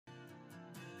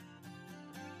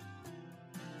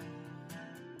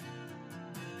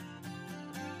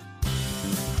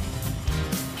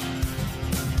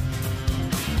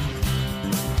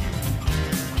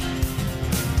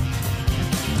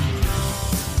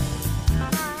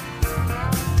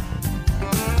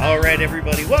Alright,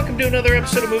 everybody, welcome to another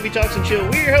episode of Movie Talks and Chill.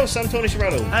 We're your hosts. I'm Tony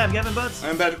Serrato. Hi, I'm Gavin Butts.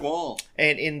 I'm Patrick Wall.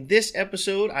 And in this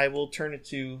episode, I will turn it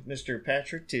to Mr.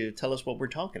 Patrick to tell us what we're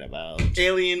talking about.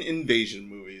 Alien invasion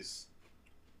movies.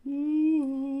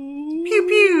 Pew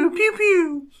pew,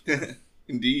 pew pew.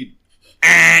 Indeed.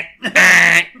 And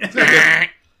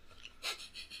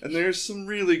there's some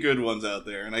really good ones out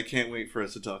there, and I can't wait for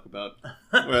us to talk about.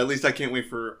 Or at least I can't wait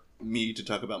for me to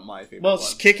talk about my favorite Well, one.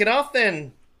 let's kick it off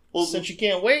then. Well, Since you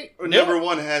can't wait. Number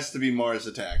one has to be Mars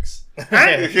Attacks. God,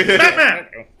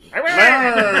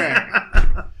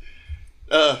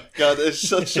 it's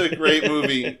such a great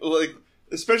movie. Like,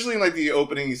 especially in like the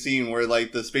opening scene where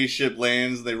like the spaceship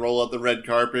lands, they roll out the red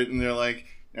carpet, and they're like,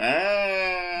 ah,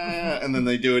 and then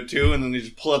they do it too, and then they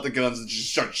just pull out the guns and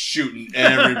just start shooting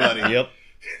everybody. Yep.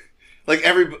 Like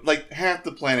half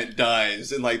the planet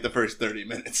dies in like the first 30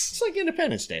 minutes. It's like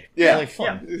Independence Day. Yeah. Only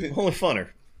fun. Yeah. Only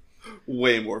funner.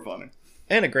 Way more funner.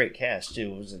 And a great cast,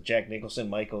 too. It was Jack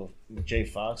Nicholson, Michael J.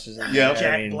 Fox is in Yeah.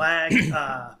 there. Jack Black.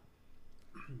 I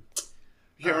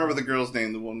can't remember the girl's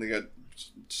name, the one that got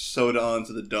soda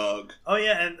onto the dog. Oh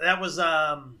yeah, and that was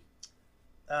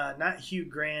not Hugh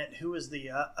Grant. Who was the?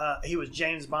 He was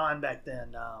James Bond back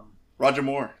then. Roger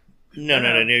Moore.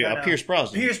 No. Pierce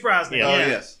Brosnan. Pierce Brosnan. Yeah. Oh, Yeah.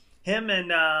 yes. Him and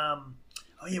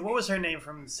what was her name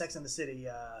from Sex and the City?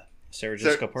 Sarah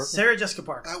Jessica Parker. Sarah Jessica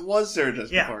Parker. That was Sarah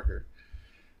Jessica Yeah. Parker.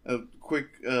 A quick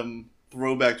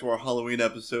throwback to our Halloween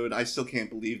episode. I still can't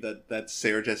believe that that's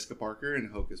Sarah Jessica Parker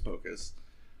in Hocus Pocus.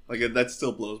 Like, that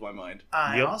still blows my mind.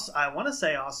 I want to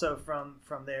say also from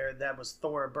there that was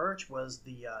Thora Birch was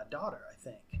the daughter. I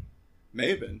think May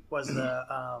have been. was the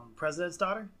president's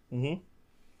daughter.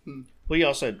 Mm-hmm. Well, you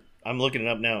also I'm looking it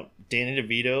up now. Danny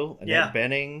DeVito, Annette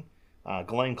Bening,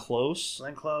 Glenn Close.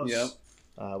 Glenn Close. Yep.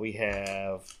 We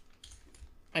have.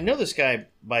 I know this guy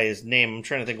by his name. I'm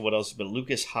trying to think of what else, but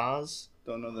Lucas Haas.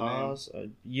 Don't know the Haas.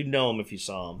 You'd know him if you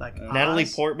saw him. Like Natalie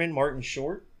Oz? Portman, Martin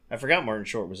Short. I forgot Martin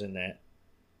Short was in that.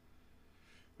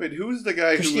 Wait, who was the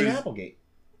guy Christina who was... Applegate.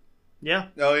 Yeah.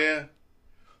 Oh, yeah.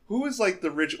 Who was, like,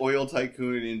 the rich oil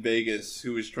tycoon in Vegas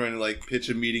who was trying to, like, pitch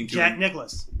a meeting to Jack him?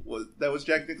 Nicklaus. That was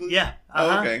Jack Nicholson? Yeah.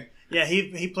 Oh, okay. Yeah,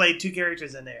 he played two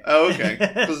characters in there. Oh, okay.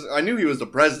 Because I knew he was the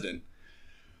president.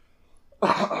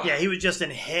 Yeah, he was just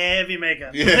in heavy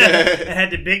makeup. Yeah. And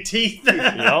had the big teeth.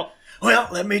 Yep. Well,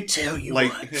 let me tell you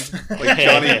Like, what. like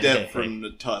Johnny Depp from The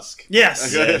Tusk.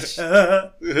 Yes. Yes.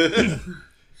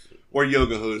 Or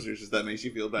Yoga Hosers, if that makes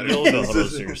you feel better. Yoga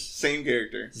Hosers. Same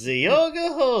character. The Yoga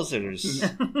Hosers.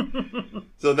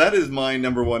 So that is my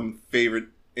number one favorite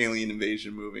alien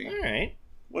invasion movie. All right.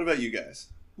 What about you guys?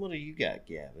 What do you got,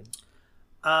 Gavin?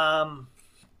 I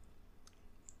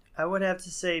would have to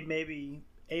say maybe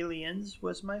Aliens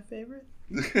was my favorite.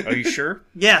 Are you sure?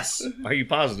 Yes. Are you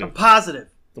positive? I'm positive.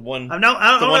 The one, I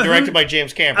don't the one know directed by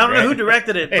James Cameron. I don't know right? who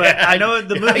directed it, but I know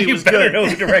the movie you was better good. know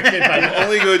who directed it by. I'm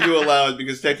only going to allow it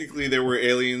because technically there were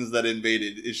aliens that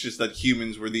invaded. It's just that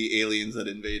humans were the aliens that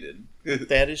invaded.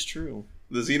 That is true.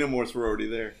 The xenomorphs were already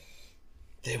there.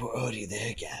 They were already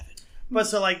there, Gavin. But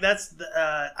so like that's the,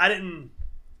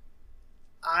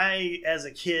 I as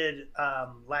a kid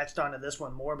latched onto this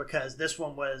one more because this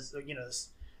one was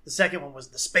the second one was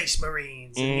the Space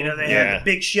Marines and they had the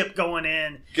big ship going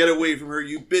in. Get away from her,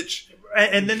 you bitch!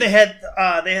 And then they had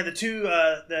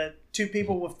the two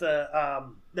people with the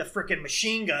freaking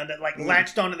machine gun that like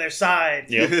latched onto their side,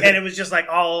 Yep. and it was just like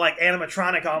all like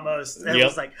animatronic almost. And it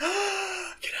was like,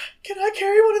 can I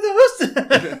carry one of those?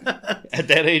 At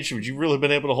that age, would you really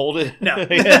been able to hold it? No.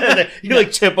 You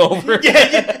like tip over.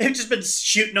 Yeah, it's just been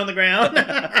shooting on the ground.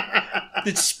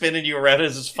 It's spinning you around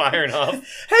as it's firing off.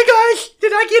 Hey guys,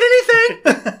 did I get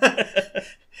anything?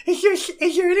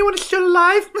 Is there anyone still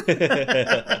alive?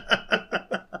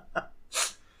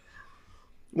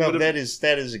 No, that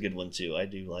is a good one too. I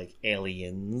do like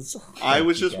Aliens. I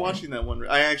was just watching that one.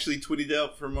 I actually tweeted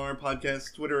out from our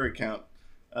podcast Twitter account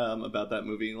about that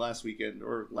movie last weekend,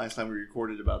 or last time we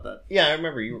recorded about that. Yeah, I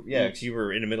remember you. Yeah, because you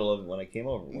were in the middle of it when I came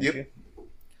over. Weren't you?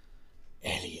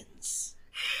 Aliens.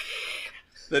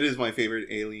 That is my favorite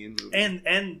alien movie.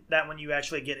 And that one you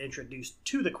actually get introduced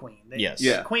to the Queen. Yes.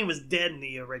 Yeah. The Queen was dead in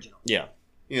the original. Yeah.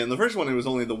 Yeah, in the first one it was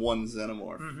only the one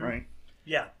xenomorph, right?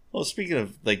 Yeah. Well, speaking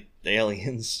of like the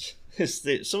aliens,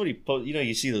 somebody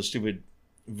you see those stupid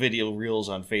video reels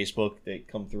on Facebook that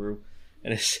come through,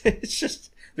 and it's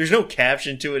just there's no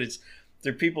caption to it.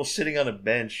 They're people sitting on a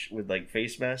bench with like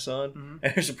face masks on,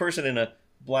 and there's a person in a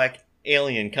black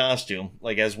alien costume,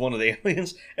 like as one of the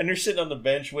aliens, and they're sitting on the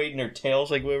bench waiting, their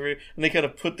tails like whatever, and they kind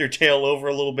of put their tail over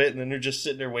a little bit, and then they're just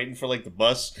sitting there waiting for like the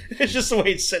bus. It's just the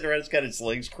way it's sitting around. It's got its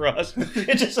legs crossed.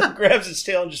 It just like, grabs its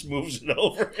tail and just moves it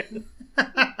over.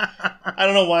 I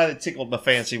don't know why it tickled my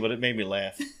fancy, but it made me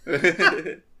laugh.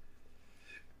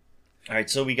 All right,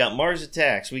 so we got Mars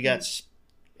Attacks. We got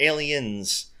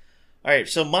Aliens. All right,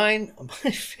 so my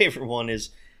favorite one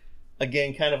is,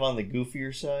 again, kind of on the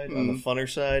goofier side, on the funner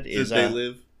side. Is They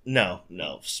Live? No,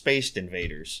 Spaced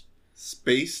Invaders.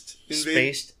 Spaced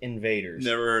Invaders.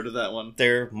 Never heard of that one.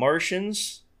 They're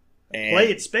Martians. And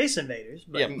played Space Invaders.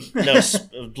 But...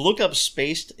 Look up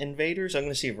Spaced Invaders. I'm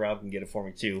going to see if Rob can get it for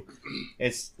me, too.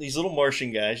 It's these little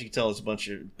Martian guys. You can tell it's a bunch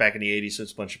of, back in the 80s, so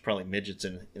it's a bunch of probably midgets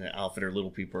in an outfit, or little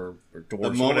people, or dwarves.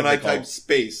 The moment I typed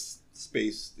Space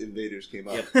Invaders came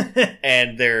up. Yep.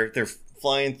 And they're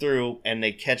flying through, and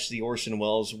they catch the Orson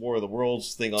Welles War of the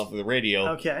Worlds thing off of the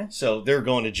radio. Okay. So they're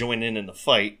going to join in the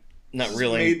fight. Not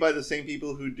really. Made by the same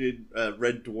people who did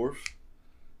Red Dwarf.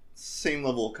 Same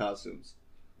level of costumes.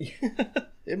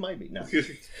 It might be, no.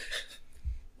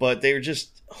 But they were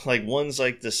just like, one's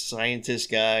like the scientist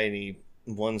guy, and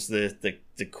one's the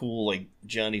cool like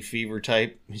Johnny Fever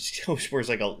type. He always wears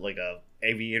like a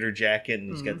aviator jacket,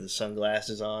 and he's got the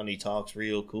sunglasses on. He talks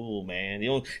real cool, man.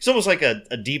 It's almost like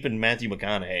a deepened Matthew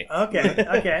McConaughey.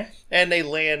 Okay. And they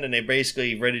land, and they're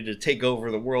basically ready to take over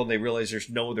the world. And they realize there's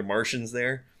no other Martians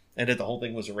there, and that the whole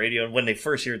thing was a radio. And when they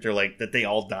first hear it, they're like that they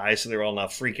all die, so they're all now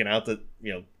freaking out that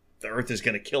the Earth is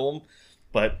going to kill them.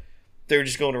 But they're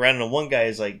just going around, and one guy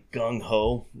is like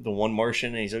gung-ho, the one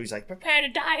Martian, and he's always like, prepare to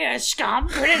die, scum.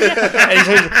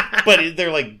 But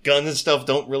they're like, guns and stuff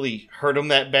don't really hurt him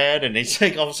that bad, and it's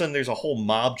like all of a sudden there's a whole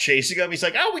mob chasing him. He's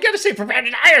like, oh, we got to say prepare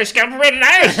to die, scum, prepare to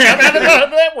die, scum. How did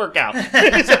that work out?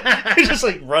 He's just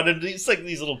like running. It's like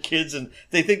these little kids, and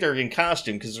they think they're in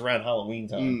costume because it's around Halloween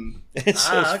time. It's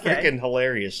freaking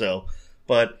hilarious. So,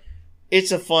 but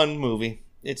it's a fun movie.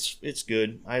 It's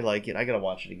good. I like it. I got to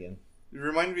watch it again. It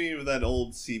reminded me of that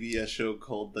old CBS show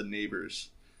called The Neighbors,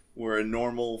 where a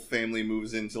normal family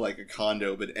moves into like a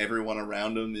condo, but everyone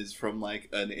around them is from like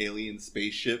an alien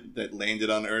spaceship that landed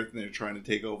on Earth, and they're trying to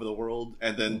take over the world.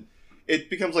 And then it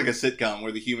becomes like a sitcom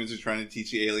where the humans are trying to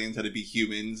teach the aliens how to be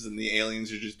humans, and the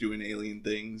aliens are just doing alien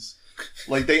things.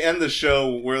 Like they end the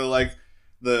show where like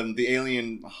the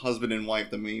alien husband and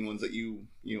wife, the main ones that you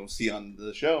see on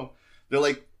the show, they're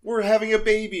like, we're having a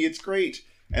baby, it's great.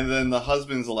 And then the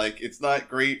husband's like, it's not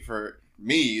great for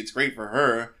me, it's great for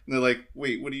her. And they're like,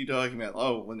 wait, what are you talking about?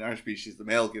 Oh, in our species, the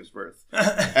male gives birth.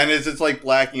 And it's like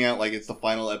blacking out, like it's the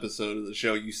final episode of the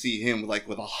show. You see him like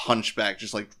with a hunchback,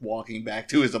 just like walking back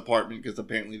to his apartment, because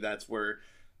apparently that's where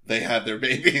they have their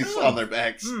babies on their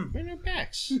backs. On their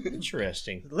backs.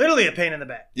 Interesting. Literally a pain in the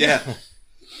back. Yeah.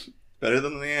 Better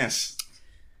than the ass.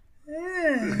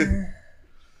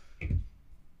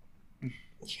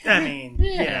 I mean,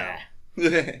 yeah.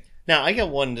 Now, I got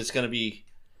one that's going to be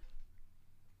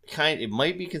it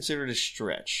might be considered a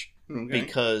stretch. Okay.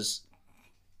 Because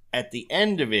at the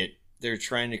end of it, they're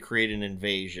trying to create an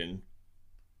invasion.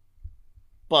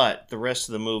 But the rest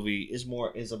of the movie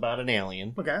is about an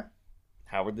alien. Okay.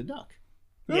 Howard the Duck.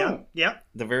 Yeah. Yeah.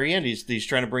 The very end, he's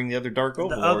trying to bring the other Dark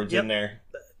Overlords in there.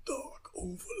 The Dark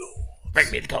Overlords.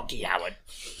 Bring me the cookie, Howard.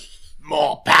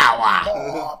 More power.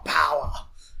 More power.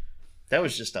 That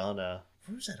was just on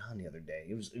where was that on the other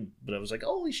day? But I was like,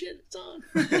 holy shit, it's on.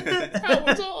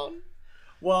 Howard's on.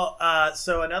 Well,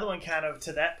 so another one kind of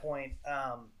to that point,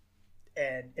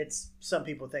 and some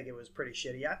people think it was pretty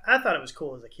shitty. I thought it was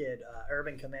cool as a kid.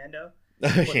 Urban Commando.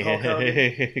 With Hulk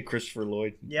Hogan. Christopher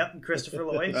Lloyd. Yep, Christopher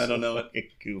Lloyd. I don't know it.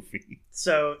 Goofy.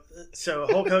 So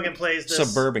Hulk Hogan plays this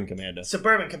Suburban Commando.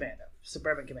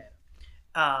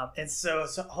 And so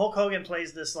Hulk Hogan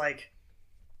plays this like,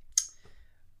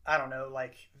 I don't know,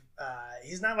 like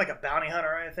he's not like a bounty hunter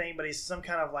or anything, but he's some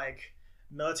kind of like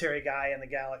military guy in the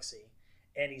galaxy,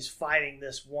 and he's fighting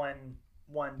this one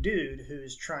dude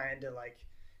who's trying to like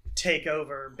take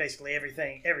over basically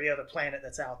every other planet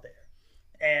that's out there,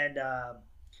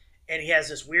 and he has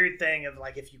this weird thing of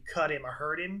like if you cut him or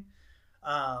hurt him,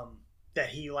 that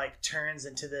he like turns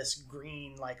into this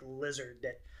green like lizard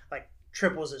that like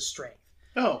triples his strength.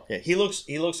 Oh, yeah, he looks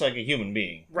like a human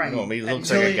being, right? No, he looks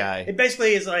like a guy. It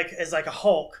basically is like a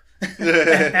Hulk.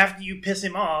 After you piss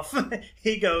him off,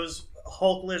 he goes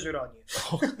Hulk lizard on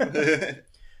you.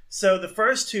 So the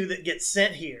first two that get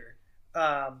sent here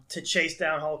to chase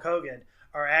down Hulk Hogan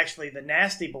are actually the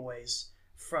Nasty Boys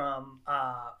from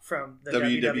the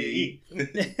WWE.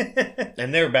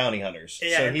 And they're bounty hunters.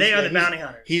 Yeah, so they are the bounty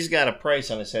hunters. He's got a price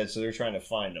on his head, so they're trying to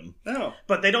find him. No,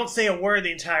 but they don't say a word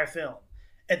the entire film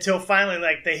until finally,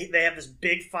 like they have this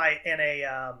big fight in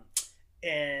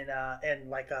in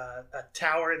like a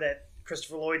tower that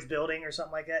Christopher Lloyd's building or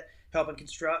something like that, helping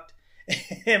construct.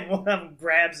 And one of them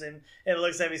grabs him and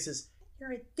looks at him and says,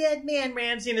 "You're a dead man,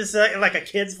 Ramsey," and it's like a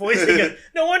kid's voice. He goes,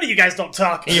 "No wonder you guys don't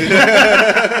talk."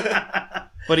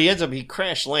 But he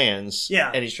crash lands.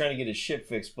 Yeah. And he's trying to get his ship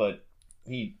fixed, but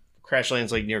he crash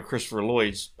lands like near Christopher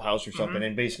Lloyd's house or something,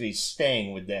 and basically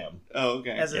staying with them. Oh,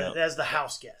 okay. as the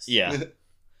house guest. Yeah.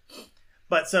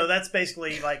 But so that's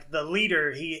basically like the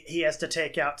leader he has to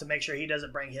take out to make sure he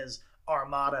doesn't bring his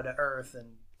armada to Earth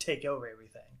and take over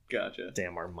everything. Gotcha.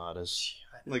 Damn armadas.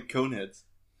 Like Coneheads.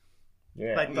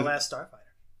 Yeah. Like the Last Starfighter.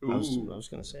 I was Ooh. going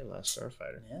to say Last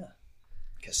Starfighter. Yeah.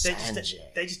 Cassandra.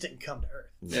 They just didn't come to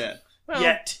Earth. Yeah. Well,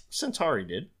 Yet. Centauri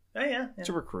did. Oh, yeah.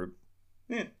 To recruit.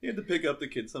 Yeah. You had to pick up the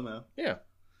kid somehow. Yeah.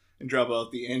 And drop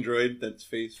off the android that's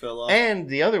face fell off. And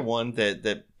the other one,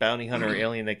 that bounty hunter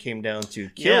alien that came down to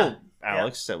kill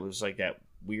Alex, that was like that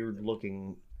weird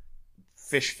looking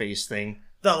fish face thing.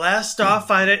 The Last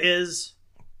Starfighter is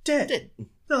dead.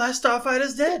 The Last Starfighter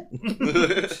is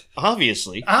dead.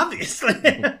 Obviously. Obviously.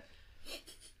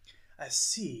 I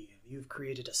see you've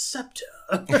created a scepter.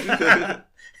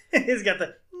 He's got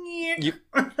the...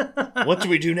 What do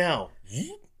we do now?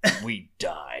 We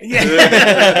die.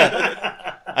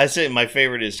 Yeah. I say my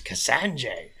favorite is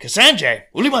Cassandra. Cassandra,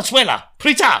 Ulimatsuela,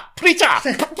 Prita,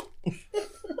 Prita.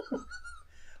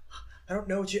 I don't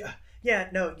know what you... Yeah,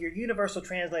 no, your universal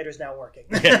translator is now working.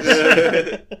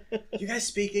 You guys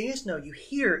speak English? No, you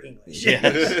hear English.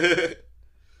 Yes.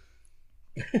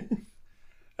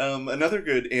 Another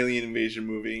good alien invasion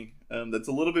movie that's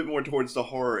a little bit more towards the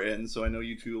horror end, so I know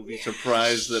you two will be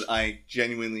surprised that I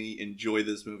genuinely enjoy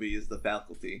this movie, is The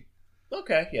Faculty.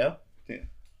 Okay, yeah.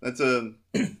 It's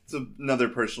another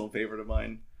personal favorite of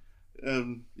mine.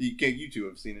 You two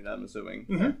have seen it, I'm assuming.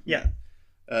 Mm-hmm. Yeah.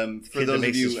 For Kid those that of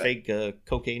makes you, his fake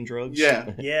cocaine drugs.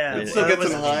 yeah, Yeah. It still gets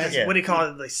him high. Yeah. What do you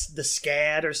call it? The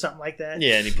SCAD or something like that?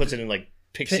 Yeah, and he puts it in like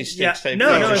pixie sticks type No,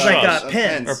 things. no, it's Or like straws.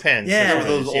 pens. Or pens. Yeah. Remember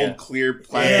those Yeah. old clear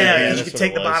plastic Yeah, cans? you That's could what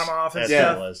take it the was. bottom off and That's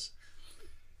stuff. what it was.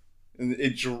 And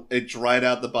it dried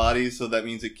out the body, so that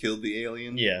means it killed the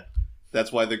alien. Yeah.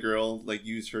 That's why the girl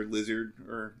used her lizard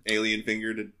or alien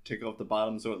finger to take off the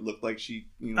bottom, so it looked like she.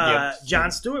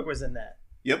 Jon Stewart was in that.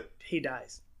 Yep. He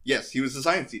dies. Yes, he was a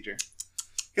science teacher.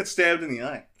 Got stabbed in the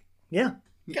eye. Yeah.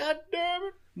 God damn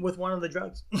it. With one of the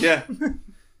drugs. Yeah.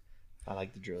 I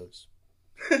like the drugs.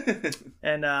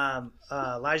 And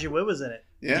Elijah Wood was in it.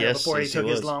 Yeah. Yes. Before he took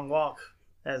his was. long walk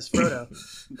as Frodo.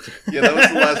 Yeah, that was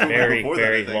the last movie Very, before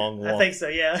very that, I think. long walk. I think so,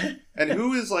 yeah. And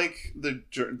who is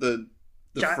the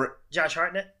Josh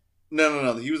Hartnett?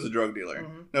 No. He was a drug dealer.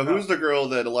 Mhm. No, who was the girl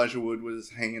that Elijah Wood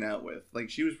was hanging out with?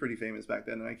 She was pretty famous back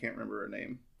then, and I can't remember her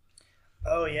name.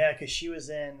 Oh, yeah, because she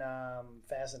was in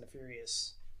Fast and the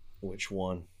Furious. Which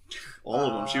one? All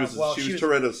of them. She was she was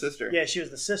Toretto's sister. Yeah, she was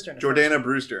the sister in the Jordana first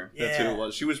Brewster. That's who Yeah. it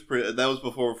was. She was that was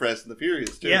before Fast and the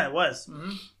Furious too. one. Yeah, it was.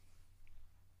 Mm-hmm.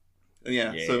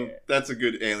 Yeah. Yeah. So that's a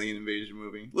good alien invasion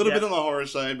movie. A little Yeah. bit on the horror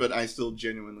side, but I still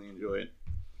genuinely enjoy it.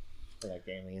 I like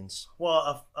aliens.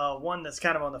 Well, one that's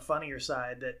kind of on the funnier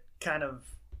side that kind of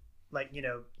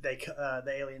the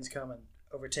aliens come and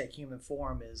overtake human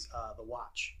form is The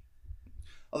Watch.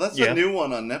 Oh, that's Yeah. a new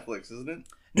one on Netflix, isn't it?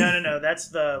 No, that's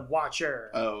The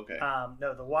Watcher. Oh, okay.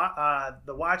 No,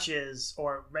 the Watch is,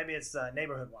 or maybe it's the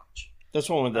Neighborhood Watch. That's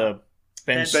one with the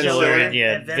Ben Ben Stiller Stiller and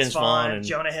and Vince Vaughn and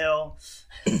Jonah Hill.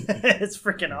 It's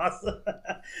freaking awesome.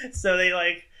 So they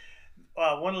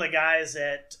one of the guys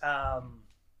at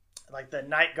the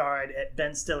night guard at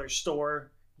Ben Stiller's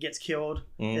store gets killed.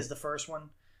 Is the first one,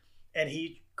 and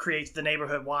he creates the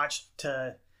Neighborhood Watch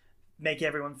to make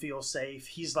everyone feel safe.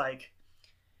 He's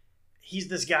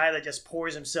this guy that just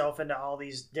pours himself into all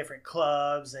these different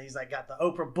clubs, and he's got the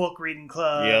Oprah book reading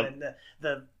club Yep. and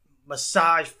the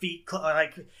massage feet club.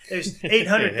 There's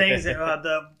 800 things that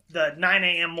the 9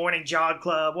 a.m. morning jog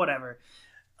club, whatever.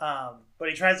 But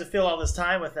he tries to fill all this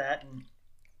time with that, and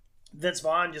Vince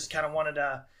Vaughn just kind of wanted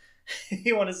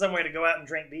he wanted somewhere to go out and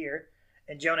drink beer,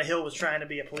 and Jonah Hill was trying to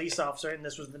be a police officer, and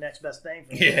this was the next best thing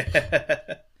for him.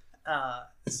 yeah.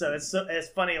 So it's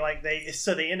funny,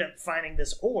 they end up finding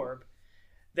this orb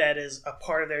that is a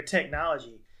part of their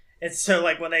technology. And so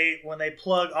when they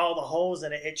plug all the holes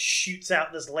in it, it shoots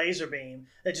out this laser beam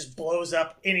that just blows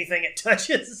up anything it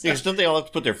touches. Because don't they all have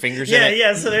to put their fingers in it?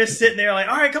 Yeah. So they're sitting there all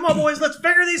right, come on, boys, let's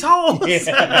figure these holes.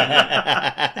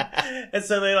 Yeah. And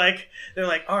so they're like,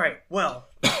 all right, well,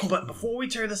 but before we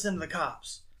turn this into the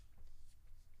cops,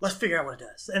 let's figure out what it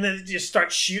does. And then they just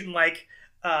start shooting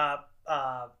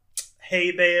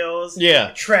hay bales,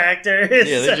 Yeah. tractors.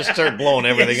 Yeah, they just start blowing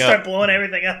everything Start up. blowing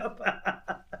everything up.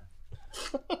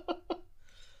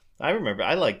 I remember.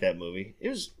 I liked that movie. It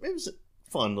was a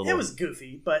fun little. It was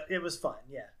goofy, but it was fun.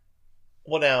 Yeah.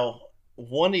 Well, now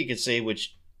one you could say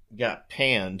which got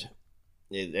panned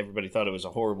everybody thought it was a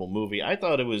horrible movie. I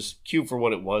thought it was cute for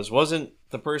what it was. Wasn't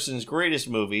the person's greatest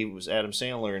movie. It was Adam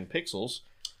Sandler in Pixels.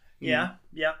 Yeah,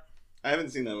 yeah. I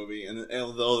haven't seen that movie, and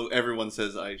although everyone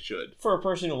says I should. For a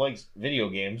person who likes video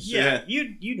games. Yeah, you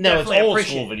No, it's definitely old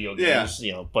appreciate school video games,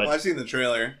 Yeah. but Well, I've seen the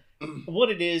trailer. what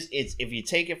it is, it's if you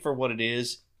take it for what it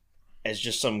is, as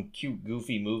just some cute,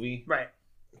 goofy movie, Right.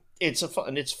 it's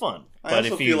fun. I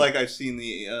also feel like I've seen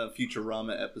the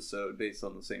Futurama episode based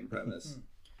on the same premise.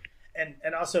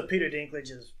 And also Peter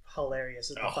Dinklage is hilarious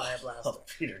as the fire blaster.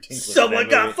 Peter Dinklage. Someone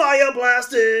got fire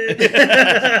blasted.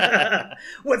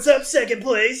 What's up, second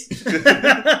place?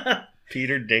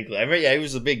 Peter Dinklage. I mean, yeah, he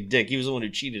was a big dick. He was the one who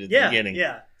cheated at the Yeah, beginning.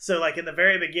 yeah. So like in the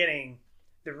very beginning,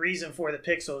 the reason for the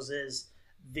Pixels is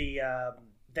they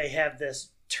have this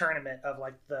tournament of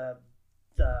like the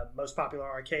most popular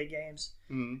arcade games,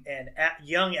 Mhm. and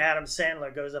young Adam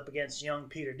Sandler goes up against young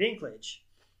Peter Dinklage,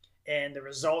 and the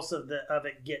results of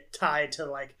it get tied to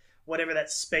like whatever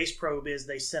that space probe is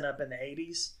they sent up in the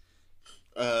 80s.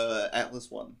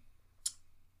 Atlas 1.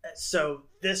 So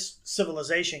this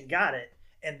civilization got it,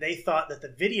 and they thought that the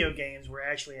video games were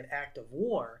actually an act of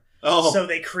war. Oh, So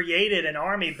they created an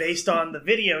army based on the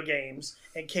video games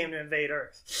and came to invade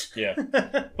Earth. Yeah.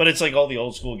 But it's like all the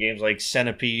old school games like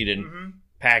Centipede and hmm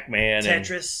Pac-Man.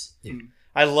 Tetris.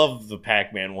 I love the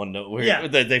Pac-Man one though, where Yeah.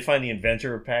 they find the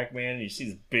inventor of Pac-Man and you see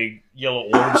this big yellow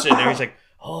orb sitting there. He's like,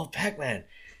 oh, Pac-Man.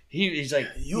 He's like,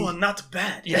 You are not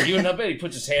bad. yeah, you are not bad. He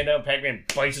puts his hand out, Pac-Man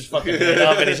bites his fucking head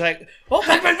off, and he's like, oh,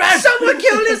 Pac-Man bad! Someone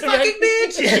kill this fucking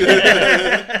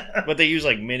bitch! But they use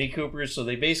like Mini Coopers, so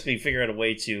they basically figure out a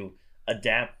way to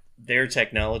adapt their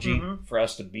technology Mhm. for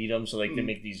us to beat them. So like they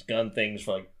make these gun things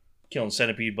for like killing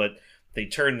Centipede, but they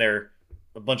turn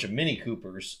a bunch of Mini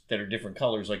Coopers that are different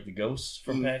colors, like the ghosts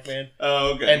from Pac-Man,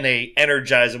 oh, okay. and they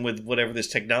energize them with whatever this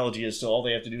technology is. So all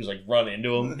they have to do is like run into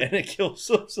them, and it kills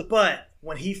them. So- But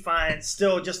when he finds,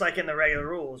 still just like in the regular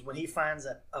rules, when he finds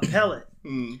a pellet,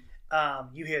 you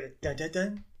hear the dun dun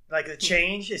dun, like the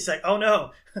change. It's like, oh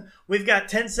no, we've got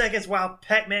 10 seconds while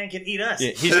Pac-Man can eat us.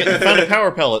 Yeah, he's found a power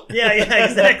pellet. Yeah,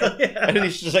 exactly. And he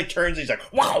just like turns. He's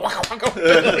like, wow, wow, wow.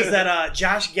 Is that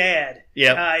Josh Gad?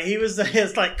 Yeah. He was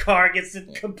his like car gets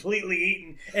completely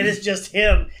eaten, and it's just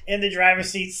him in the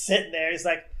driver's seat sitting there. He's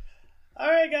like, "All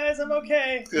right, guys, I'm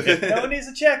okay. No one needs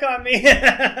to check on me."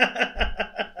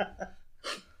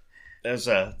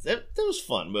 That was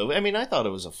fun movie. I mean, I thought it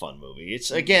was a fun movie. It's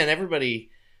again,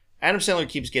 Adam Sandler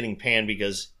keeps getting panned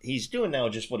because he's doing now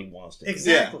just what he wants to do.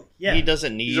 Exactly. Yeah. He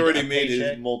doesn't need. He's already a made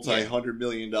paycheck. his multi-$100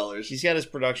 million. He's got his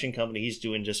production company. He's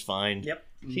doing just fine. Yep.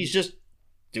 He's just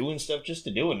doing stuff just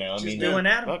to do it now. Just I mean, doing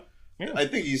Adam. fuck, yeah. I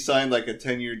think he signed like a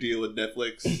 10-year deal with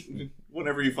Netflix.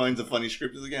 Whenever he finds a funny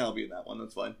script, he's like, yeah, I'll be in that one.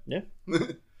 That's fine. Yeah. I Well,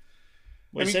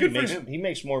 he mean, said good for him. he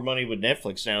makes more money with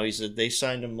Netflix now. He said they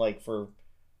signed him like for.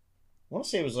 I want to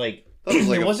say it was like. Thought it was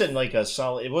like it a- wasn't like a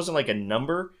solid. It wasn't like a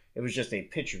number. It was just a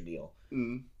picture deal.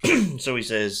 So he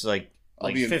says like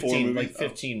I'll be in 4 15 movies.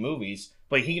 15 movies,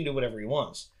 but he can do whatever he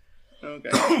wants. Okay.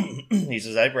 He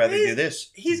says I'd rather do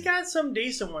this. He's got some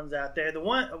decent ones out there. The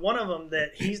one of them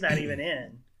that he's not even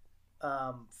in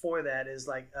for that is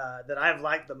like that I've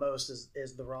liked the most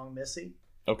is The Wrong Missy,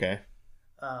 Okay.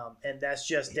 and that's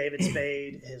just David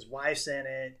Spade. His wife's in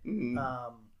it.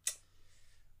 Mhm.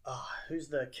 Who's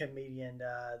the comedian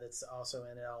that's also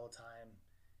in it all the time?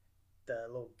 The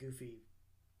little goofy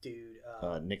dude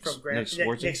Nick from Nick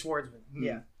Swardson. Swartzman.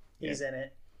 Yeah, he's in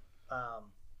it.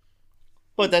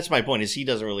 But that's my point. Is he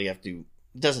doesn't really have to.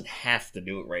 Doesn't have to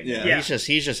do it right now. Yeah.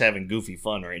 He's just having goofy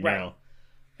fun right now,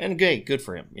 and good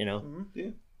for him. You know. Mhm. Yeah.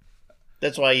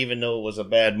 That's why even though it was a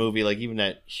bad movie, like even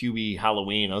that Hubie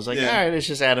Halloween, I was like, Yeah. all right, it's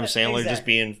just Adam Sandler just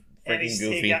Exactly. being And freaking he's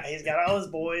goofy. he's got all his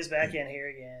boys back in here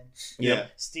again. Yeah.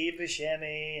 Steve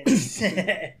Buscemi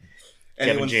and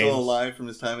Anyone James. still alive from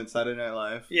his time at Saturday Night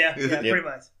Live? yeah, Yep. pretty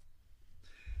much.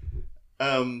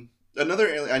 Another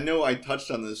alien. I know I touched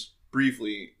on this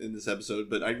briefly in this episode,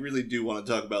 but I really do want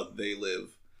to talk about They Live.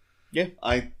 Yeah.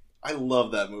 I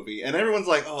love that movie, and everyone's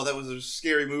like, "Oh, that was a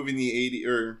scary movie in the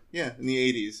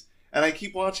 '80s." And I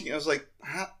keep watching it. I was like,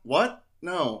 "What?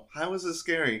 No, how is this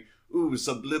scary? Ooh,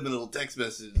 subliminal text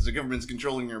message. The government's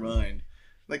controlling your mind."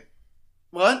 Like,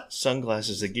 what?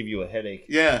 Sunglasses that give you a headache.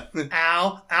 Yeah. Ow,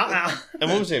 ow, ow.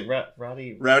 And what was it?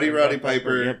 Roddy Rowdy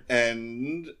Piper Yep.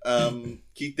 and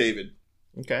Keith David.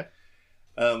 Okay.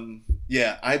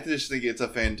 Yeah, I just think it's a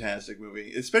fantastic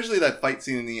movie, especially that fight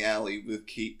scene in the alley with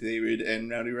Keith David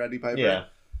and Rowdy Piper. Yeah.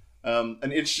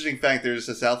 An interesting fact: there's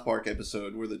a South Park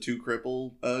episode where the two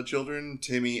cripple children,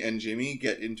 Timmy and Jimmy,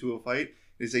 get into a fight.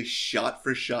 It is a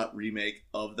shot-for-shot remake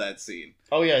of that scene.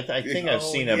 Oh yeah, I think I've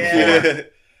Oh, seen that yeah. before.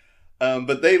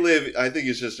 But They Live, I think,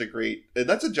 is just a great...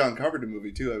 That's a John Carpenter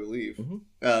movie, too, I believe.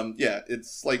 Mm-hmm. Yeah,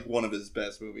 it's like one of his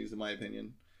best movies, in my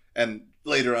opinion. And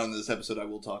later on in this episode, I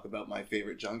will talk about my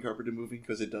favorite John Carpenter movie,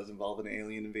 because it does involve an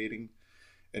alien invading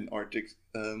an Arctic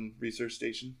research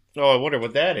station. Oh, I wonder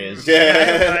what that is. I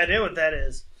have no idea what that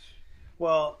is.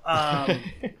 Well,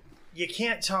 you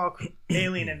can't talk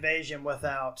alien invasion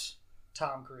without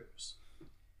Tom Cruise.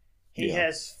 He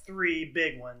has 3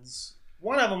 big ones.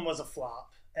 One of them was a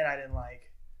flop, and I didn't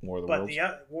like. War of the but Worlds.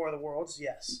 the War of the Worlds,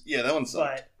 yes. Yeah, that one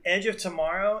sucked. But Edge of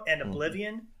Tomorrow and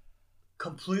Oblivion,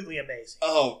 completely amazing.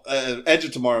 Oh, Edge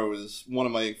of Tomorrow is one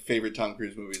of my favorite Tom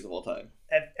Cruise movies of all time.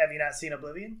 Have you not seen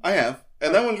Oblivion? I have.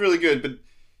 And that one's really good, but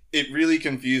it really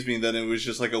confused me that it was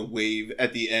just like a wave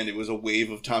at the end. It was a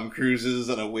wave of Tom Cruise's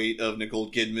and a wave of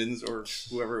Nicole Kidman's or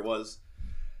whoever it was.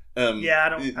 I don't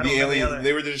know the other.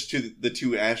 They were just the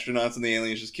 2 astronauts, and the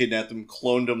aliens just kidnapped them,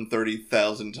 cloned them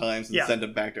 30,000 times, and sent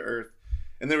them back to Earth.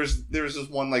 And there was this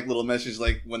one like little message,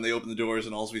 like when they opened the doors,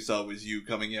 and all we saw was you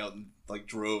coming out in like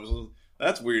droves.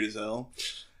 That's weird as hell.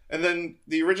 And then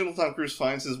the original Tom Cruise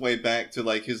finds his way back to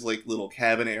like his like little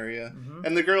cabin area,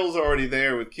 and the girl's already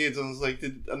there with kids. And I was like,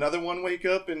 did another one wake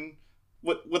up? And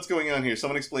what's going on here?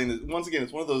 Someone explain it. Once again,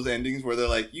 it's one of those endings where they're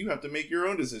like, you have to make your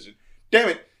own decision. Damn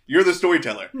it. You're the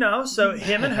storyteller. No, so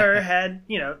him and her had,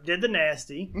 did the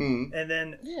nasty, and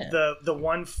then the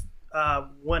one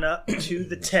went up to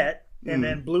the Tet and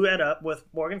then blew it up with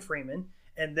Morgan Freeman,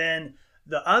 and then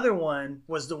the other one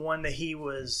was the one that he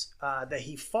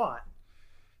fought.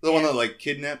 The one that like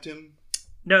kidnapped him?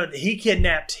 No, he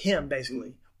kidnapped him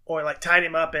basically, or like tied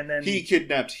him up and then he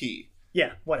kidnapped he.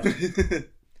 Yeah, whatever.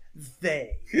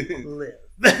 They live.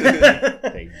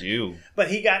 They do. But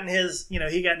he got in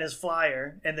his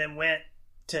flyer and then went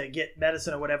to get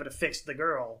medicine or whatever to fix the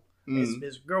girl,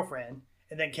 his girlfriend,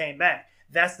 and then came back.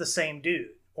 That's the same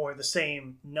dude or the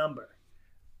same number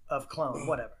of clone,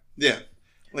 whatever. Yeah.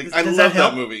 Like Does I that love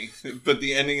help? that movie, but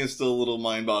the ending is still a little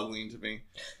mind-boggling to me.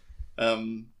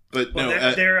 But Well,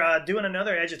 no, they're doing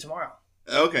another Edge of Tomorrow.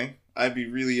 Okay, I'd be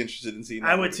really interested in seeing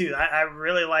that. I would movie. too. I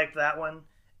really liked that one.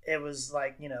 It was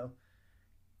like,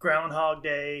 Groundhog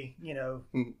Day,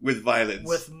 With violence.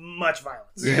 with much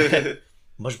violence.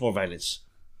 Much more violence.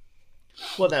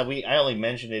 Well, now I only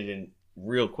mentioned it in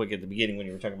real quick at the beginning when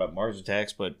you were talking about Mars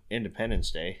Attacks, but Independence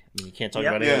Day. I mean, you can't talk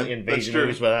about Yeah, invasion that's true.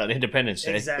 movies without Independence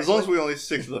Day. Exactly. As long as we only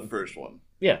stick to the first one.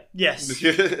 Yeah. Yes.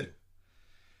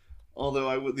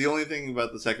 Although the only thing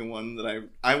about the second one that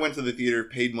I went to the theater,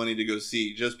 paid money to go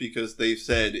see, just because they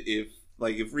said if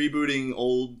rebooting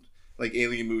old like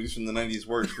alien movies from the 90s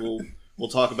works, we'll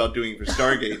talk about doing it for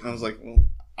Stargate. And I was like, well,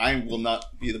 I will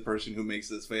not be the person who makes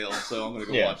this fail, so I'm going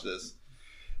to go watch this.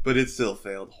 But it still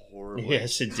failed horribly.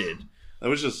 Yes, it did. That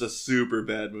was just a super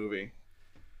bad movie.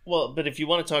 Well, but if you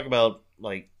want to talk about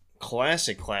like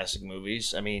classic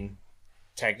movies, I mean,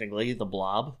 technically, The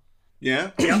Blob.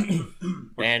 Yeah?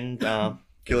 And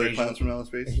Killer Clowns from Outer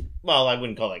Space? Well, I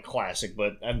wouldn't call that classic,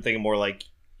 but I'm thinking more like,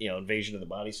 Invasion of the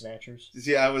Body Snatchers.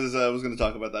 Yeah, I was going to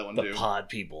talk about that one The too. Pod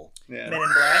People. Yeah. Men in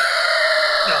Black.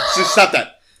 Just stop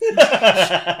that.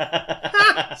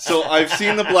 So I've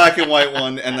seen the black and white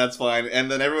one, and that's fine. And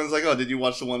then everyone's like, "Oh, did you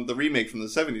watch the remake from the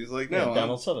 '70s?" Like, no,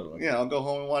 Donald Sutherland. Yeah, I'll go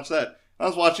home and watch that. I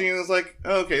was watching it, and it was like,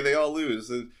 oh, okay, they all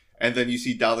lose. And then you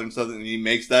see Donald Sutherland, and he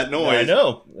makes that noise. I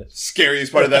know.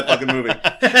 Scariest part of that fucking movie.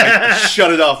 Like,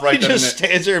 shut it off right He then and just there.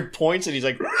 stands there and points, and he's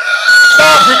like,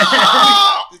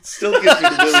 It still gives me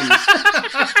the willies.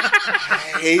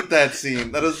 I hate that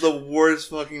scene. That is the worst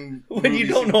fucking when you movie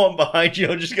don't scene. know I'm behind you,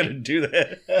 I'm just going to do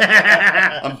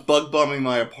that. I'm bug bombing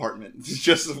my apartment. It's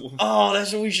just... Oh,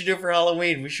 that's what we should do for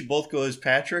Halloween. We should both go as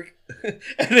Patrick, and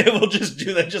then we'll just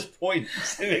do that, just point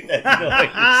and make that noise.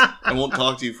 I won't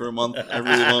talk to you for a month. I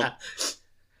really won't.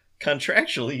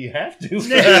 Contractually, you have to.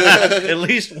 At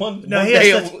least one No, he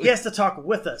day. has to talk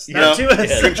with us, You not know, to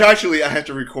us. contractually, I have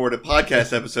to record a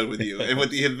podcast episode with you. And with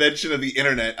the invention of the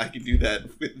internet, I can do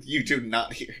that with you two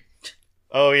not here.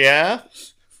 Oh, yeah?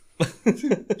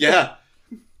 Yeah.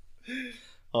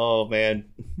 Oh, man.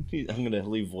 I'm going to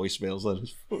leave voicemails on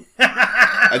his phone.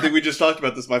 I think we just talked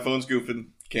about this. My phone's goofing.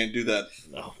 Can't do that.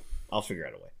 No, I'll figure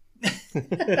out a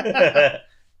way.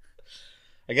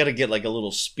 I got to get like a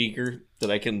little speaker that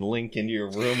I can link into your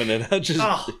room, and then I'll just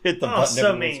hit the button. so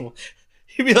every once in a while.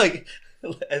 He'd be like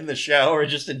in the shower,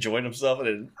 just enjoying himself, and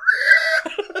then...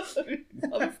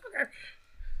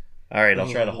 All right,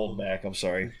 I'll try to hold back. I'm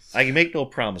sorry. I can make no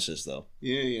promises, though.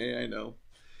 Yeah, I know.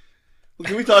 Well,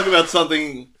 can we talk about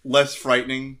something less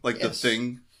frightening, like Yes. The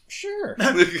Thing? Sure.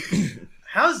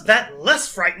 How's that less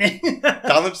frightening?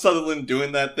 Donald Sutherland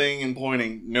doing that thing and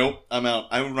pointing. Nope, I'm out.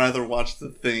 I would rather watch The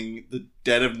Thing, the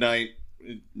dead of night,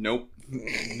 Nope. All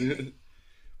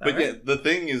But yeah, the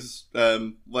thing is,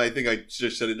 well, I think I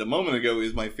just said it a moment ago,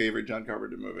 is my favorite John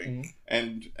Carpenter movie. Mhm.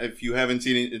 And if you haven't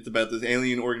seen it, it's about this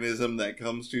alien organism that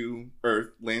comes to Earth,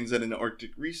 lands at an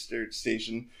Arctic research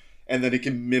station, and then it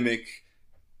can mimic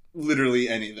literally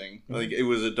anything. Mhm. Like, it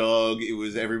was a dog, it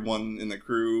was everyone in the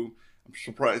crew. I'm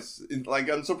surprised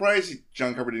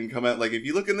John Carpenter didn't come out. Like, if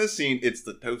you look in this scene, it's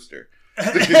the toaster.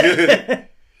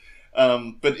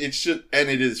 But it's just, and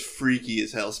it is freaky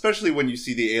as hell, especially when you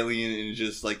see the alien and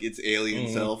just like its alien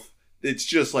Mhm. self. It's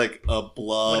just like a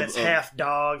blob When it's of half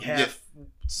dog, half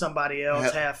somebody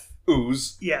else, half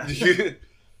ooze. yeah.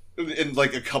 And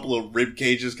like a couple of rib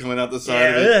cages coming out the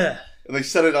side of it. Yeah. And they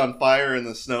set it on fire in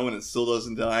the snow and it still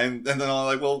doesn't die. And then I'm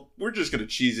like, well, we're just going to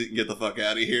cheese it and get the fuck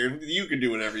out of here. You can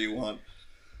do whatever you want.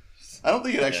 I don't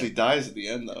think it actually dies at the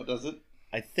end, though, does it?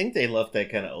 I think they left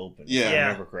that kind of open. Yeah. If I Yeah.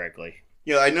 remember correctly.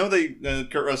 Yeah, I know they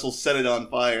Kurt Russell set it on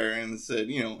fire and said,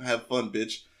 have fun,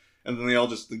 bitch. And then they all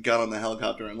just got on the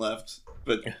helicopter and left.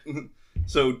 But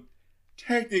so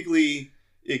technically,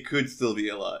 it could still be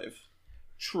alive.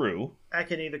 True. I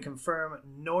can neither confirm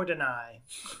nor deny.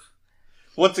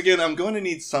 Once again, I'm going to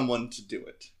need someone to do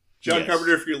it. John Yes.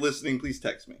 Carpenter, if you're listening, please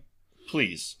text me.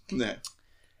 Please. Yeah.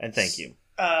 And thank you.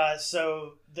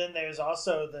 So then there's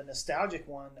also the nostalgic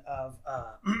one of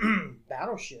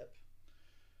Battleship,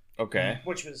 Okay.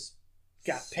 which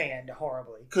got panned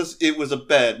horribly. Because it was a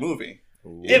bad movie.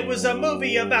 It was a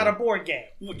movie about a board game.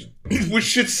 Which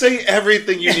should say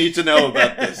everything you need to know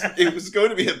about this. It was going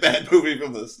to be a bad movie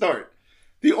from the start.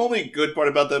 The only good part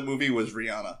about that movie was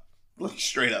Rihanna. Like,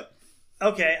 straight up.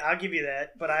 Okay, I'll give you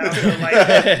that, but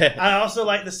I also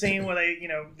like the scene where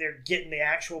they're getting the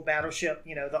actual battleship,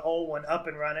 the old one up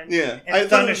and running. Yeah. And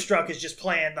Thunderstruck is just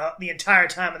playing the entire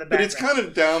time in the But background. it's kind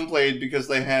of downplayed because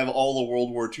they have all the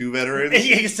World War II veterans.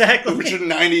 exactly. Which are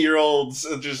 90-year-olds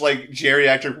just like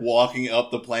geriatric walking up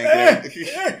the plank.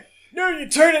 No, you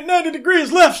turn it 90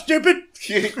 degrees left, stupid.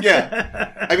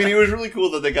 Yeah. I mean, it was really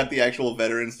cool that they got the actual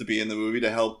veterans to be in the movie to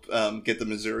help get the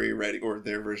Missouri ready, or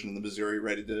their version of the Missouri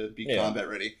ready to be combat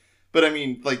ready. But I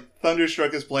mean, like,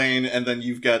 Thunderstruck is playing, and then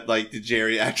you've got, like, the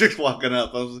geriatrics walking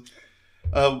up.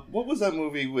 What was that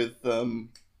movie with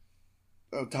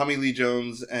Tommy Lee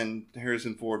Jones and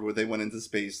Harrison Ford where they went into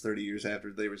space 30 years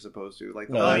after they were supposed to? Like,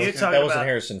 No, you're that talking wasn't about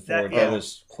Harrison Ford. that- That yeah.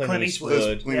 was Clint Clint Eastwood.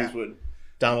 Eastwood. Clint Yeah. Eastwood.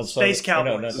 Donald Space Sutherland.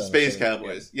 Cowboys. not The Donald Space Sutherland.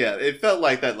 Cowboys. Yeah, it felt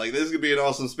like that. Like, this is going to be an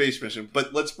awesome space mission,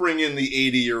 but let's bring in the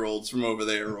 80-year-olds from over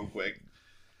there real quick.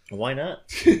 Why not?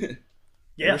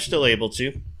 Yeah, We're still able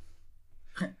to.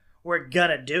 we're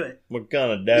gonna do it. We're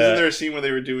gonna Isn't die. there a scene where they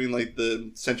were doing, like,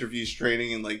 the centrifuge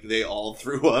training and, like, they all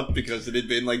threw up because it had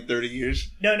been, like, 30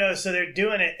 years? No, so they're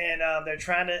doing it, and they're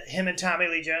trying to, him and Tommy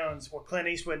Lee Jones, or Clint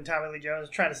Eastwood and Tommy Lee Jones,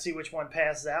 trying to see which one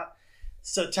passes out.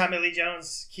 So Tommy Lee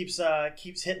Jones keeps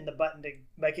hitting the button to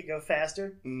make it go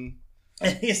faster. Mm.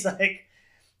 And he's like,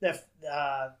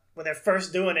 when they're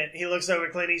first doing it, he looks over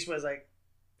at Clint Eastwood, is like,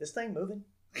 this thing moving?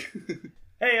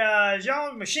 Hey, is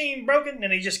y'all machine broken?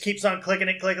 And he just keeps on clicking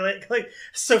it.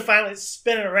 So finally it's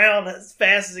spinning around as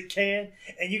fast as it can.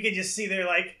 And you can just see their,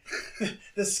 like,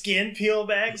 the skin peel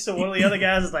back. So one of the other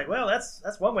guys is like, well, that's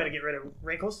one way to get rid of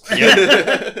wrinkles.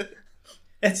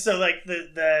 And so, like,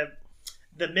 the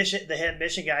head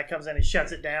mission guy comes in and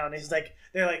shuts it down. He's like,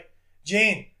 they're like,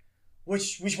 Gene,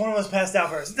 which one of us passed out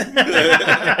first?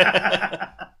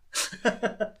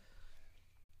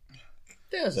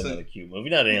 There's another cute movie.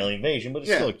 Not an alien invasion, but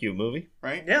it's still a cute movie.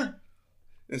 Right? Yeah.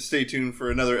 And stay tuned for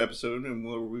another episode and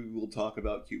where we will talk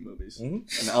about cute movies.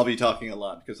 Mhm. And I'll be talking a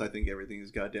lot because I think everything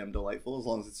is goddamn delightful as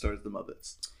long as it stars the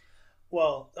Muppets.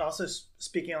 Well, also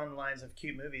speaking on the lines of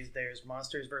cute movies, there's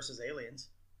Monsters vs. Aliens.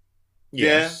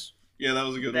 Yes. Yeah, that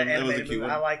was a good That one. That was a animated cute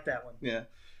movie. one. I like that one. Yeah.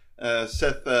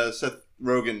 Seth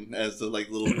Rogen as the, like,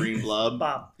 little green blob.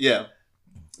 Bob. Yeah.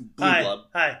 Blue Hi. blob.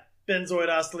 Hi. Benzoid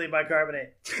acetylene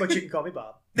bicarbonate. But you can call me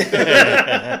Bob.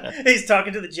 He's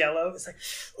talking to the Jello. It's like,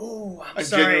 oh, I'm I'm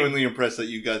sorry. genuinely impressed that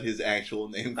you got his actual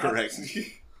name correct.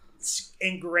 It's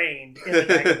ingrained in the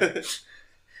nightmare.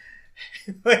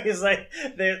 He's like,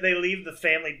 they leave the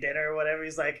family dinner or whatever.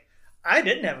 He's like, I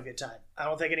didn't have a good time. I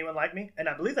don't think anyone liked me, and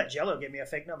I believe that Jello gave me a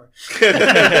fake number.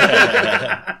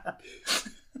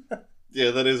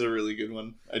 Yeah, that is a really good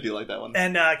one. I do like that one.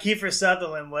 And Kiefer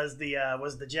Sutherland was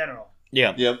the general.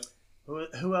 Yeah. Yep.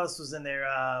 Who else was in there?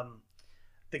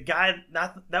 The guy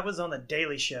that was on the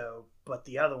Daily Show, but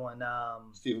the other one.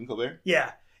 Stephen Colbert.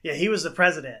 Yeah, he was the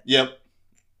president. Yep.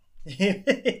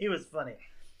 He was funny.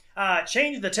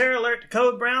 Change the terror alert to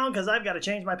code brown because I've got to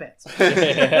change my pants.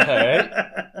 Alright.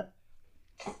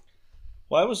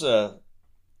 Well, I was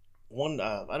one.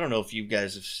 I don't know if you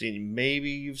guys have seen.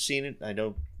 Maybe you've seen it. I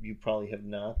know you probably have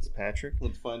not, Patrick.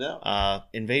 Let's find out.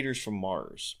 Invaders from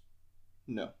Mars.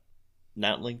 No.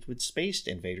 Not linked with space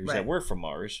invaders Right. that were from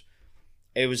Mars.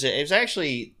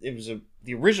 The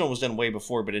original was done way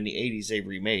before, but in the 80s they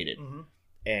remade it. Mm-hmm.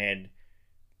 And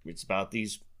it's about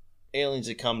these aliens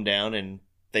that come down and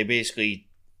they basically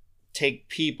take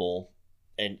people,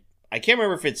 and I can't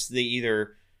remember if it's they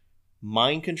either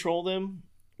mind control them,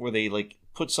 where they like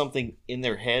put something in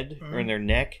their head or in their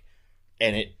neck,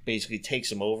 and it basically takes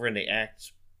them over and they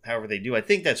act however they do. I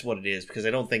think that's what it is, because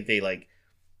I don't think they like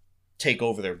take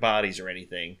over their bodies or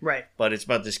anything. Right. But it's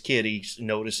about this kid. He's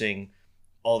noticing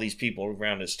all these people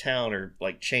around his town are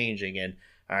like changing, and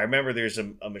I remember there's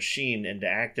a machine, and to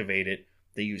activate it,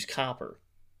 they use copper,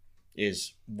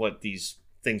 is what these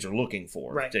things are looking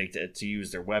for, right, to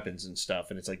use their weapons and stuff.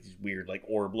 And it's like these weird, like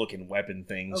orb-looking weapon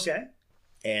things. Okay.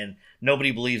 And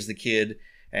nobody believes the kid,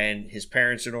 and his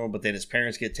parents are normal, but then his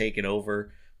parents get taken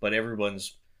over. But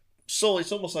everyone's so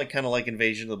it's almost like kind of like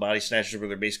Invasion of the Body Snatchers, where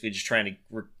they're basically just trying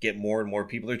to get more and more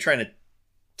people. They're trying to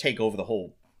take over the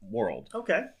whole world.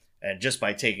 Okay. And just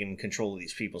by taking control of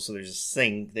these people. So there's this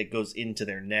thing that goes into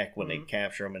their neck when they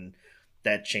capture them, and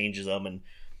that changes them. And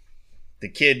the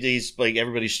kid, he's like,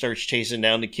 everybody starts chasing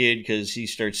down the kid because he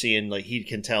starts seeing, like, he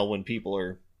can tell when people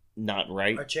are not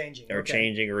right. Are changing. Or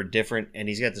changing or different. And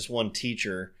he's got this one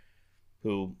teacher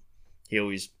who he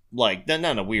always liked. Not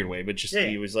in a weird way, but just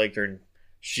he was like her. And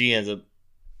she ends up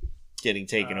getting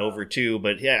taken over too.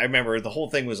 But yeah, I remember the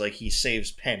whole thing was like he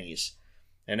saves pennies.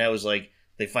 And that was like,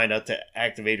 they find out to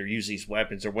activate or use these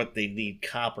weapons or what they need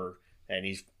copper. And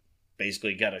he's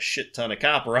basically got a shit ton of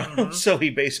copper on him. So he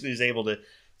basically is able to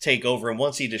take over. And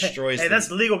once he destroys Hey,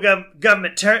 that's legal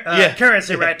government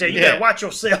currency right there. You gotta watch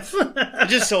yourself. It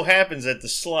just so happens that the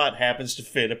slot happens to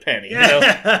fit a penny. You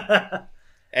know?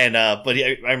 And but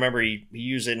I remember he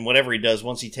used it, and whatever he does,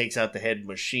 once he takes out the head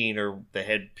machine or the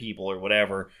head people or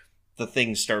whatever, the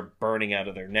things start burning out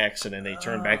of their necks, and then they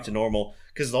turn back to normal.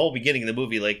 Because the whole beginning of the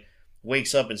movie, like,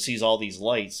 wakes up and sees all these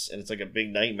lights, and it's like a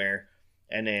big nightmare.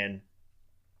 And then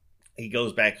he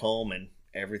goes back home, and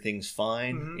everything's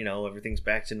fine. You know, everything's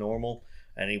back to normal.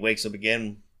 And he wakes up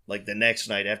again, like, the next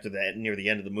night after that, near the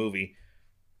end of the movie.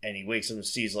 And he wakes up and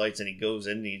sees lights, and he goes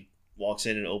in, and he walks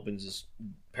in and opens his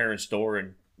parents' door,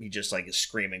 and he just, like, is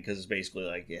screaming because it's basically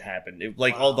like it happened.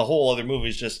 All the whole other movie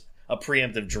is just a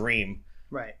preemptive dream,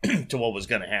 right, to what was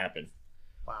going to happen.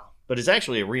 Wow. But it's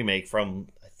actually a remake from,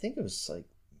 I think it was like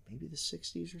maybe the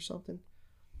 60s or something.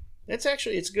 It's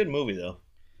a good movie though.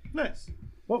 Nice.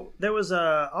 Well, there was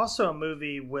also a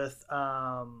movie with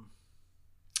Shia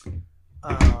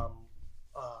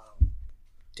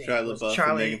LaBeouf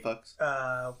and Megan Fox.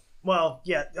 Well,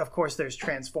 yeah, of course there's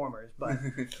Transformers, but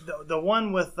the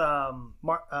one with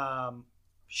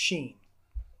Sheen.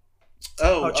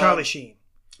 Charlie Sheen.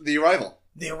 The Arrival.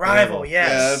 The Arrival, yes.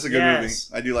 Yeah, that's a good movie.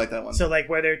 I do like that one. So like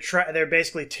where they're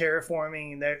basically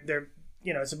terraforming, and they're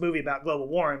it's a movie about global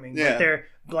warming, but they're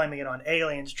blaming it on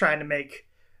aliens trying to make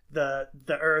the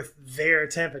Earth their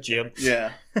temperature. Yep.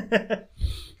 Yeah.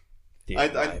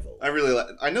 I really like.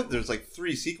 I know there's like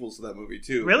 3 sequels to that movie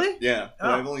too. Really? Yeah.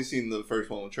 But I've only seen the first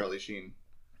one with Charlie Sheen.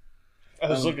 I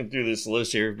was looking through this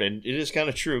list here, and it is kind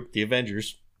of true. The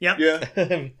Avengers. Yep. Yeah.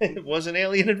 It was an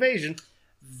alien invasion.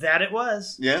 That it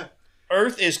was. Yeah.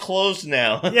 Earth is closed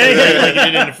now. Yeah, yeah. Like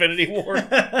in Infinity War.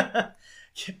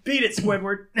 Beat it,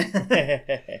 Squidward.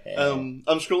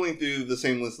 I'm scrolling through the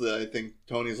same list that I think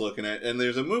Tony's looking at, and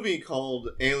there's a movie called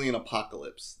Alien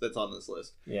Apocalypse that's on this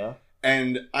list. Yeah.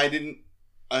 And I didn't.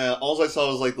 All I saw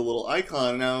was like the little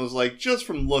icon, and I was like, just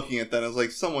from looking at that, I was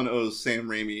like, someone owes Sam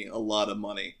Raimi a lot of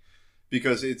money.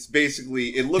 Because it's basically,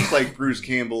 it looks like Bruce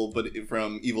Campbell, but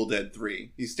from Evil Dead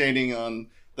 3. He's standing on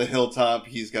the hilltop,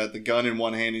 he's got the gun in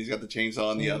one hand, he's got the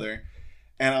chainsaw in the other.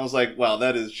 And I was like, wow,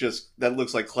 that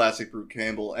looks like classic Bruce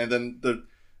Campbell. And then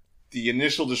the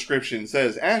initial description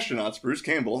says, astronauts Bruce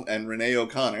Campbell and Renee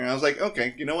O'Connor. And I was like,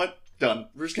 okay, you know what? Done.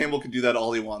 Bruce Campbell can do that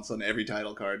all he wants on every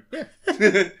title card.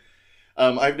 Yeah.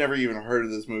 I've never even heard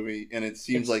of this movie, and it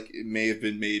seems like it may have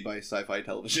been made by a sci-fi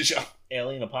television show.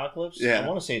 Alien Apocalypse? Yeah. I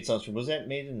want to say it sounds true. Was that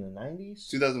made in the 90s?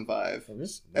 2005. Oh,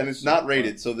 and it's not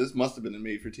rated, so this must have been a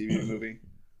made-for-TV movie.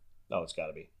 Oh, it's got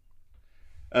to be.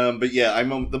 But yeah,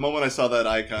 the moment I saw that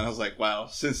icon, I was like, wow,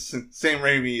 since Sam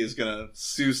Raimi is going to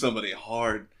sue somebody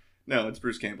hard. No, it's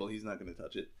Bruce Campbell. He's not going to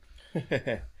touch it.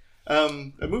 A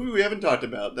movie we haven't talked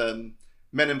about,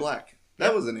 Men in Black.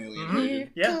 That was an alien movie.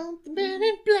 Yeah. Men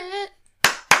in Black.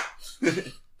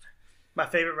 My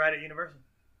favorite ride at Universal.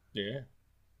 Yeah.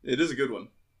 It is a good one.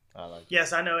 I like it.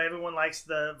 Yes, I know everyone likes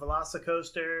the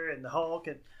Velocicoaster and the Hulk.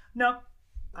 No,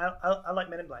 I like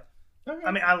Men in Black. Okay.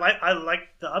 I mean, I like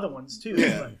the other ones too.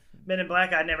 Yeah. But Men in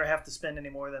Black, I never have to spend any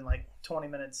more than like 20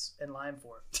 minutes in line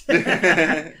for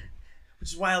it,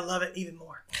 which is why I love it even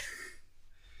more.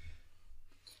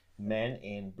 Men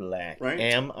in Black. Right.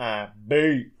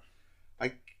 M.I.B.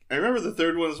 I remember the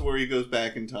third one is where he goes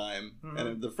back in time, Mhm.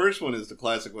 and the first one is the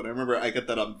classic one. I remember I got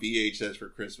that on VHS for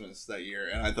Christmas that year,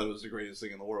 and I thought it was the greatest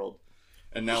thing in the world.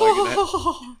 And now I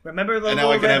can Remember the and now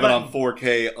I little can red have it on button?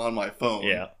 4K on my phone.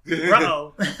 Yeah.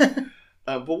 Uh-oh.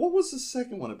 But what was the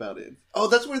second one about it? Oh,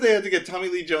 that's where they had to get Tommy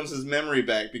Lee Jones's memory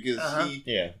back because Uh-huh.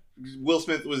 Yeah. Will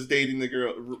Smith was dating the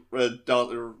girl Rosie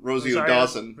Rosario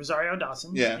Dawson. Rosario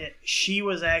Dawson. Yeah. She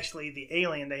was actually the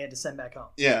alien they had to send back home.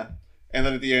 Yeah. And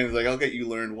then at the end, he's like, "I'll get you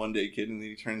learned one day, kid." And then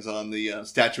he turns on the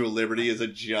Statue of Liberty as a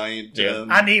giant. Yeah.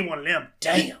 I need one of them.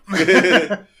 Damn.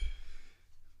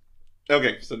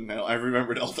 Okay, so now I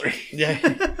remembered all three. Yeah.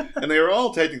 And they were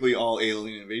all technically all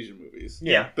alien invasion movies.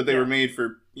 Yeah. But they Yeah. were made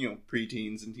for,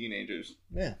 preteens and teenagers.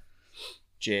 Yeah.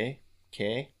 J,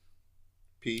 K,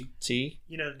 P. T.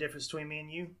 You know the difference between me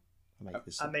and you?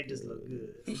 I make this look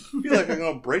good. I feel like I'm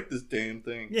going to break this damn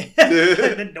thing. Yeah.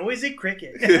 The noisy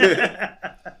cricket.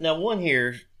 Now, one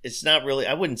here, it's not really,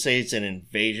 I wouldn't say it's an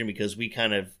invasion because we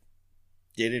kind of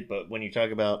did it, but when you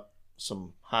talk about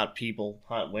some hot people,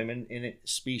 hot women in it,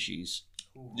 Species.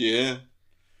 Yeah.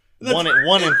 One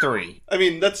and three. I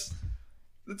mean, that's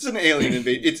an alien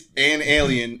invasion. It's an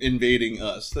alien invading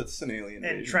us. That's an alien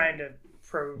invasion. And trying to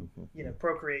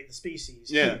procreate the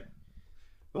species. Yeah.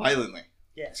 Violently.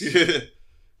 Yes.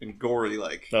 And gory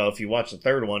like. So if you watch the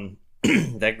third one,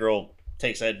 that girl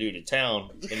takes that dude to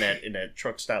town in that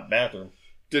truck stop bathroom.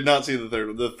 Did not see the third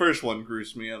one. The first one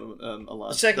grossed me out a lot.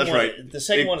 The second That's one, right. the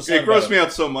second one is It not grossed about me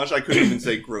out so much I couldn't even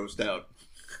say grossed out.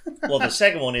 well, the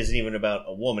second one isn't even about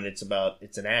a woman. It's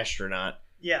an astronaut.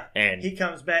 Yeah. And He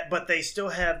comes back, but they still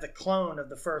have the clone of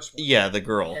the first one. yeah, the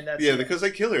girl. And that's Yeah, it. because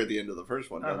they kill her at the end of the first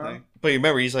one, don't Uh-huh. they? But you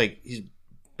remember, he's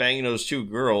banging those two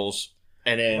girls,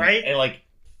 and then Right. and like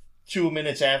 2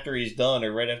 minutes after he's done,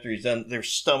 or right after he's done, their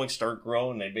stomachs start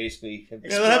growing. They basically Yeah,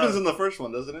 It's that happens in the first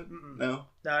one, doesn't it? Mm-mm. No. No,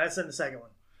 that's in the second one.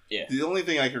 The only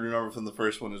thing I can remember from the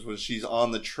first one is when she's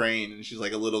on the train and she's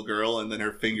like a little girl, and then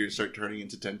her fingers start turning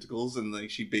into tentacles, and like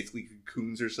she basically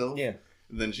cocoons herself. yeah.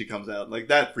 And then she comes out. Like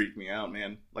that freaked me out,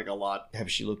 man. Like a lot. Have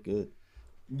she look good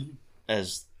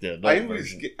as the adult I always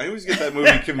version? get that movie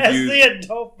That's confused. the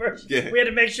adult version. Yeah. We had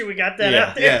to make sure we got that Yeah.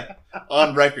 out there. Yeah,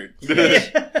 on record.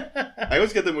 Yeah. I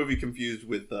always get the movie confused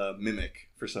with Mimic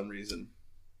for some reason.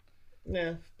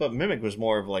 Yeah, but Mimic was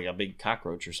more of like a big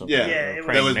cockroach or something. Yeah, Yeah, or a it was-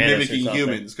 praying That was mantis or mimicking something.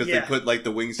 humans because Yeah. they put like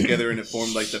the wings together and it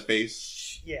formed like the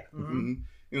face. Yeah. Mhm. Mhm.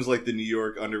 It was like the New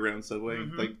York Underground subway,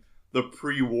 Mhm. like the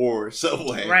pre-war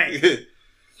subway, Right.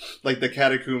 Like the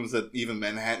catacombs that even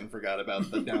Manhattan forgot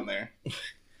about down there.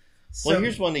 So, Well,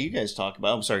 here's one that you guys talk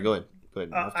about. I'm sorry. Go ahead. Go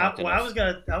ahead. I've talked I enough.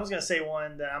 was gonna say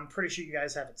one that I'm pretty sure you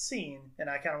guys haven't seen, and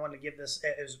I kind of wanted to give this.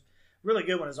 It was a really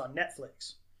good one. It's on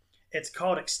Netflix. It's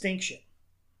called Extinction.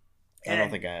 I don't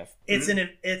And think I have.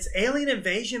 it's alien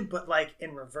invasion, but like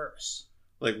in reverse,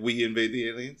 Like we invade the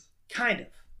aliens. kind of.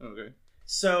 Okay.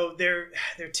 So they're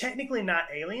technically not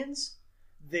aliens.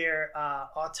 They're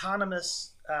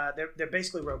autonomous. They're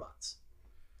basically robots.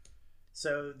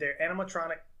 So they're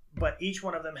animatronic, but each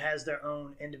one of them has their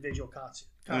own individual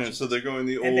consciousness. So they're going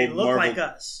the old and they look Marvel like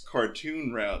us.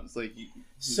 cartoon route. It's like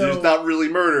So- there's not really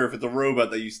murder if it's a robot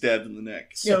that you stabbed in the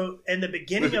neck. So in the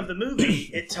beginning of the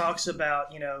movie, it talks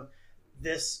about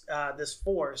this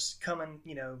force coming,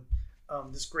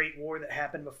 this great war that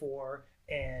happened before,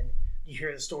 and you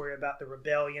hear the story about the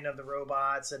rebellion of the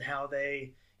robots and how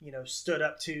they stood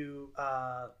up to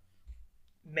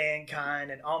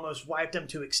mankind and almost wiped them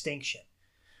to extinction.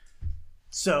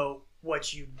 So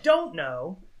what you don't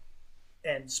know,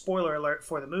 and spoiler alert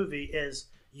for the movie, is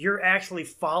you're actually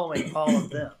following all of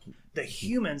them. The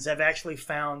humans have actually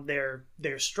found their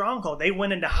stronghold. They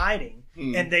went into hiding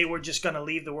and they were just going to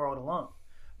leave the world alone.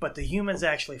 But the humans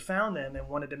actually found them and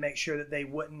wanted to make sure that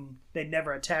they'd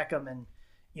never attack them and,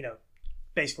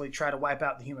 basically try to wipe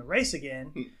out the human race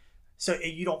again. So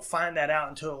you don't find that out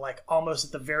until like almost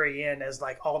at the very end as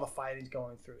like all the fighting's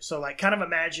going through. So like kind of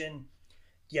imagine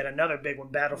yet another big one,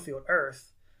 Battlefield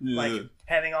Earth, like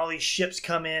having all these ships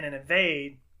come in and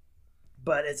invade,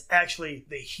 but it's actually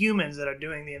the humans that are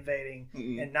doing the invading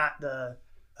and not the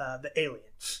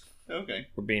aliens. Okay.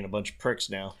 We're being a bunch of pricks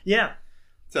now. Yeah,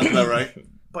 Sounds about right.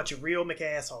 bunch of real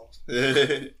McAssholes.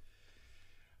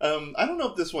 I don't know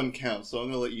if this one counts, so I'm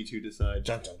going to let you two decide.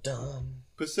 Dun dun dun.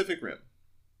 Pacific Rim.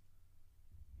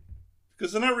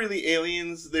 Because they're not really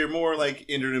aliens, they're more like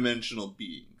interdimensional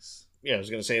beings. Yeah, I was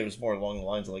gonna say it was more along the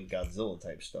lines of like Godzilla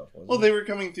type stuff. Wasn't Well, it? they were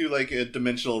coming through like a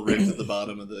dimensional rift at the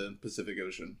bottom of the Pacific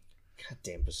Ocean.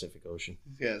 Goddamn Pacific Ocean.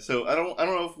 Yeah, so I don't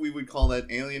know if we would call that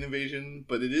alien invasion,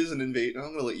 but it is an invasion.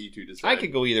 I'm gonna let you two decide. I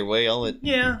could go either way. I'll let.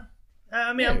 Yeah.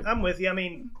 I mean, Yeah. I'm with you. I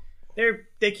mean,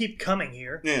 they keep coming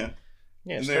here, Yeah,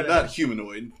 Yeah, and so they're that- not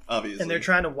humanoid, obviously. and they're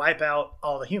trying to wipe out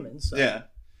all the humans. So. Yeah.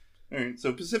 All right,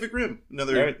 so Pacific Rim,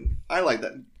 another. All right. I like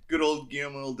that. Good old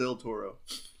Guillermo del Toro.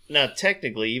 Now,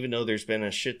 technically, even though there's been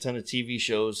a shit ton of TV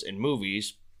shows and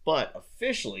movies, but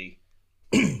officially,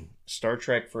 Star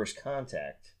Trek First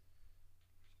Contact.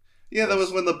 Yeah, that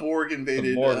was when the Borg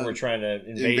invaded. The Borg were trying to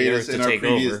invade us Earth in to our take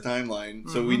previous over. timeline,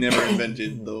 so we never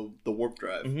invented the warp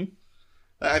drive. Mhm.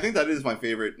 I think that is my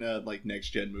favorite, like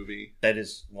next gen movie. That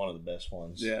is one of the best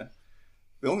ones. Yeah,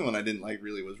 the only one I didn't like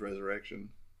really was Resurrection.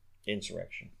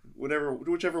 Insurrection.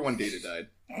 Whichever one Data died.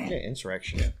 Yeah,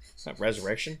 Insurrection. It's not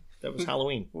Resurrection. That was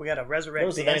Halloween. We got to resurrect That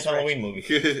was the the nice Halloween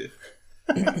insurrection.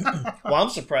 movie. Well, I'm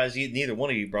surprised neither one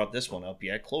of you brought this one up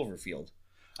yet. Cloverfield.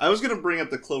 I was gonna bring up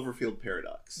the Cloverfield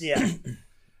paradox. Yeah.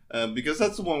 Because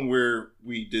that's the one where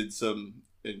we did some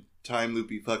time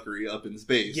loopy fuckery up in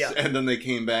space, Yeah. and then they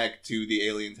came back to the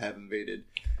aliens have invaded.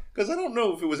 Because I don't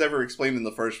know if it was ever explained in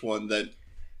the first one that.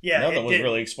 Yeah. Nothing it was did.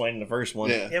 really explained in the first one.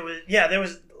 Yeah. It was. Yeah. There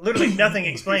was literally nothing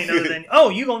explained other than, "Oh,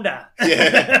 you gonna die."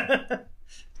 Yeah.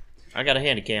 I got a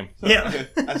handy cam. Yeah.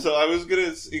 So I was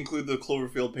gonna include the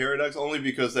Cloverfield paradox only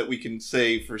because that we can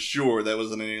say for sure that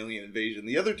was an alien invasion.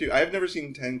 The other two, I've never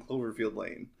seen 10 Cloverfield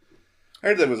Lane. I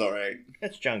heard that was all right.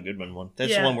 That's John Goodman one.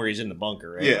 That's Yeah. the one where he's in the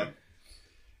bunker, right? Yeah.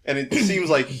 And it seems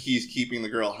like he's keeping the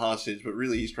girl hostage, but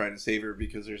really he's trying to save her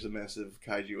because there's a massive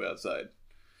kaiju outside.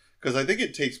 Because I think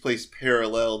it takes place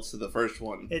parallel to the first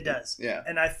one. It does. Yeah.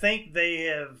 And I think they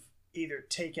have either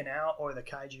taken out or the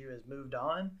kaiju has moved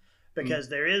on because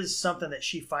there is something that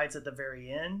she fights at the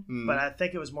very end, but I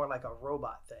think it was more like a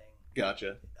robot thing,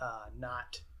 Gotcha.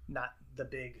 not the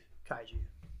big kaiju.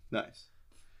 Nice.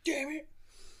 Damn it.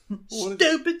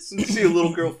 Stupids! See a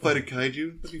little girl fight a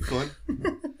kaiju. That'd be fun.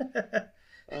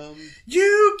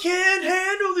 You can't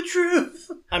handle the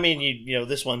truth. I mean, you know,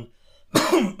 this one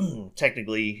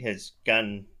technically has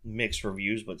gotten mixed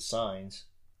reviews, but Signs.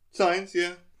 Signs,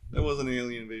 yeah. That was an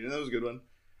alien invasion. That was a good one.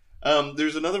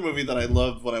 There's another movie that I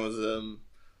loved when I was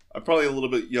I'm probably a little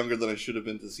bit younger than I should have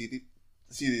been to see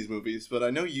these movies, but I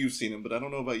know you've seen them, but I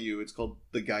don't know about you. It's called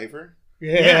The Guyver.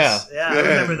 Yes. Yeah, I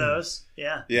remember those.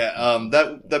 Yeah. Yeah,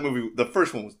 that movie, the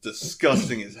first one was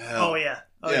disgusting as hell. Oh, yeah.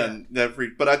 Oh, yeah, yeah. and that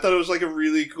freaked. But I thought it was like a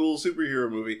really cool superhero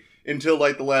movie until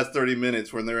like the last 30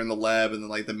 minutes when they're in the lab and then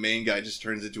like the main guy just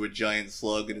turns into a giant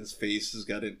slug and his face has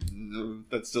got it.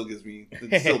 That still gives me.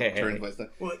 It still turns my stuff.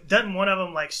 Well, doesn't one of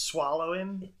them like swallow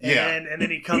him? And Yeah. and then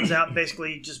he comes out and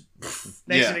basically just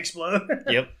makes Yeah. it explode.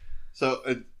 Yep. So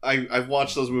I've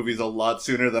watched those movies a lot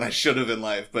sooner than I should have in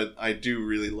life, but I do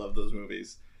really love those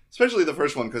movies. Especially the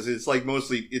first one because it's like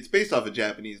it's based off a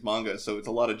Japanese manga, so it's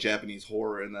a lot of Japanese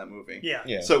horror in that movie. Yeah.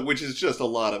 Yeah. So which is just a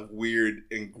lot of weird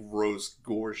and gross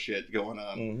gore shit going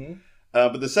on. Mm-hmm.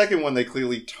 But the second one they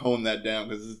clearly toned that down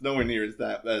because it's nowhere near as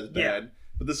bad. Yeah.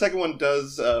 But the second one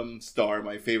does star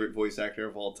my favorite voice actor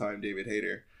of all time, David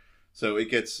Hayter. So it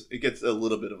gets a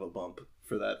little bit of a bump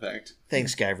for that fact.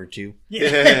 Thanks, Guyver 2.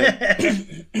 Yeah.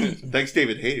 Thanks,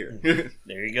 David Hayter.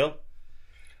 There you go.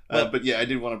 But yeah, I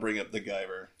did want to bring up The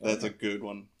Guyver. That's a good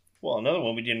one. Well, another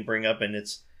one we didn't bring up, and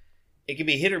it can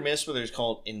be hit or miss, whether it's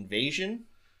called Invasion.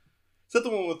 Is that the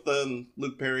one with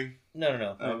Luke Perry? No.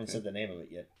 I haven't Okay. said the name of it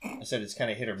yet. I said it's kind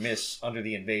of hit or miss under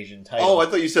the Invasion title. Oh, I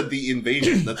thought you said The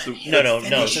Invasion. That's the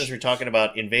No. Since we're talking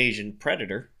about Invasion,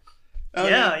 Predator. Oh,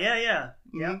 Yeah.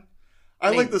 Mhm. I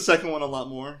like the second one a lot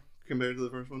more compared to the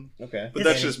first one. Okay. But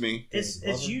that's just me.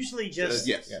 It's usually just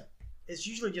Yes. Yeah. it's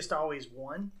usually just always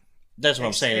one, That's what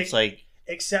I'm saying. It's like,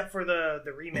 except for the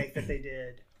remake that they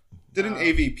did. Didn't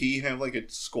AVP have like a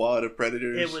squad of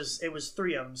predators? It was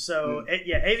three of them. So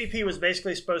AVP was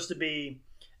basically supposed to be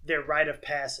their rite of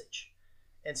passage,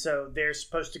 and so they're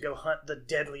supposed to go hunt the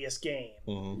deadliest game.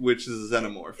 mm-hmm. Which is a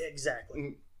xenomorph.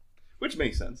 Exactly. Which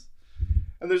makes sense.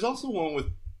 And there's also one with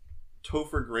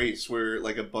Topher Grace where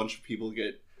like a bunch of people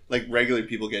regular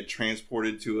people get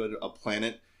transported to a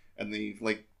planet and they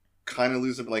like kind of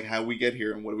lose it, like how we get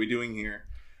here and what are we doing here.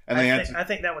 And I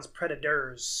think that one's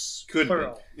Predators. Could be.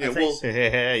 plural. Yeah, I think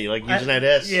well- you like using that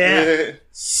S? Yeah.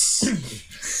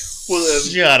 well,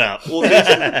 Shut up. well,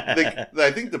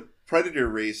 I think the Predator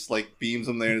race like beams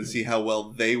them there to see how well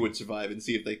they would survive and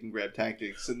see if they can grab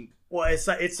tactics. And Well,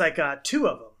 it's like two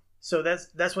of them. So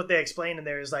that's what they explain in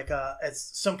there is like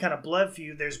it's some kind of blood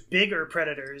feud. There's bigger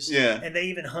predators, Yeah. and they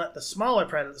even hunt the smaller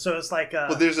predators. So it's like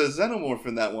but there's a xenomorph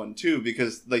in that one too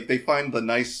because like they find the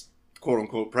nice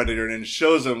quote-unquote predator, and it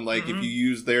shows them, like, Mhm. if you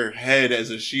use their head as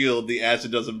a shield, the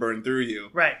acid doesn't burn through you.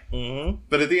 Right. Mm-hmm.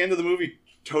 But at the end of the movie,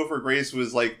 Topher Grace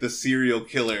was, like, the serial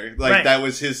killer. Like, Right. that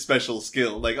was his special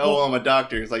skill. Like, oh, Well- I'm a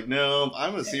doctor. He's like, no,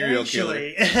 I'm a serial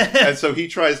killer. Actually. And so he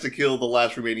tries to kill the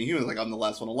last remaining humans. Like, I'm the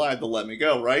last one alive. They'll let me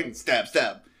go, right? And stab,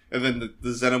 stab. And then the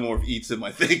xenomorph eats him,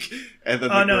 I think. And then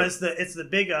Oh the no, girl- it's the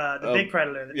big big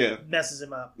predator that yeah. messes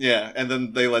him up. yeah. And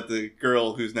then they let the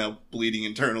girl who's now bleeding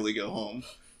internally go home.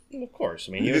 Well, of course.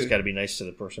 I mean, you always got to be nice to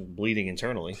the person bleeding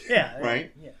internally. Yeah.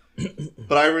 Right? Yeah.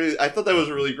 But I thought that was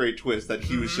a really great twist that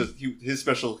he was just his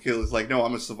special kill is like, no,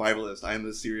 I'm a survivalist. I am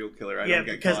the serial killer. I Yeah, don't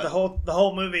get because caught. the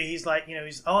whole movie, he's like,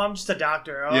 I'm just a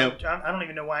doctor. Oh, Yep. I don't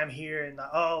even know why I'm here, and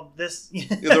this.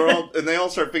 Yeah, they all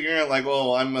start figuring out like,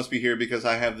 well, I must be here because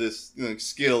I have this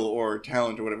skill or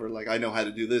talent or whatever. Like, I know how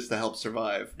to do this to help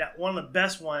survive. Now, one of the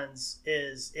best ones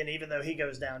is, and even though he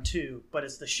goes down too, but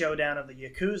it's the showdown of the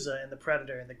Yakuza and the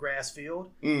Predator in the grass field.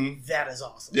 Mm. That is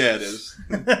awesome. Yeah, it is.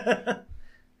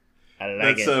 I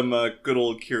like That's it. some good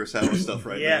old Kurosawa stuff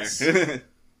right Yes. there.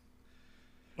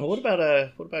 Well, what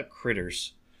about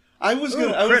Critters? I was Ooh,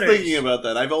 I was Critters. thinking about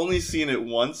that. I've only seen it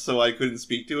once, so I couldn't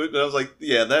speak to it. But I was like,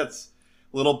 yeah, that's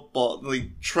little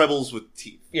like trebles with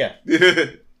teeth. Yeah,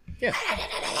 and yeah,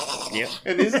 yeah.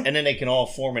 is And then they can all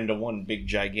form into one big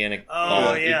gigantic Oh,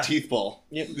 ball. yeah. a teeth ball.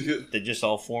 Yep. They just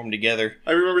all form together.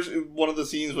 I remember one of the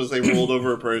scenes was they rolled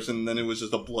over a person, and then it was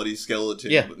just a bloody skeleton.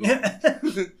 Yeah.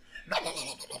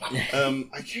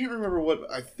 I can't remember what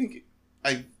I think.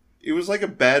 It was like a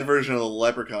bad version of the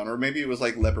Leprechaun, or maybe it was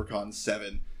like Leprechaun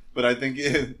 7. But I think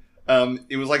it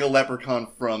was like a leprechaun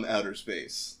from outer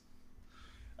space.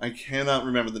 I cannot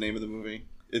remember the name of the movie.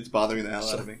 It's bothering the hell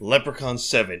out of me. Leprechaun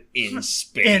 7 in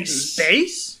space. In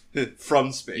space?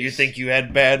 From space. You think you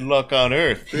had bad luck on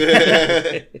Earth?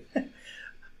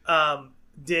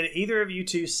 Did either of you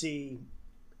two see?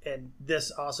 And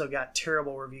this also got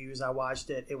terrible reviews. I watched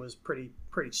it. It was pretty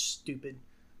stupid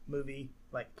movie,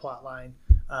 like plot line.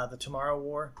 The Tomorrow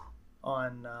War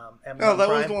on Amazon Oh, that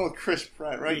Prime. was the one with Chris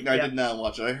Pratt, right? Yeah. I did not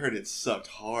watch it. I heard it sucked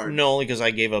hard. No, only because I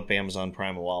gave up Amazon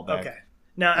Prime a while back. Okay.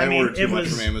 Now I I mean, ordered too it much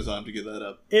was from Amazon to get that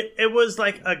up. it was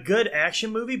like a good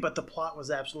action movie, but the plot was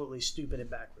absolutely stupid and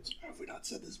backwards. Have we not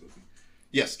said this movie?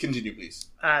 Yes, continue, please.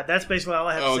 That's basically all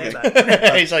I have Oh, to say okay.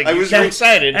 about it. He's like, I you're was so very-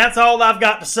 excited. That's all I've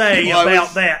got to say Well, I about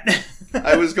was- that.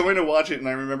 I was going to watch it, and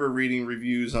I remember reading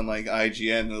reviews on like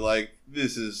IGN. They're like,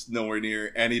 "This is nowhere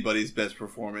near anybody's best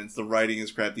performance. The writing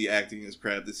is crap. The acting is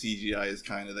crap. The CGI is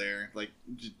kind of there. Like,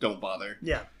 just don't bother."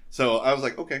 Yeah. So I was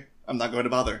like, "Okay, I'm not going to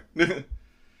bother."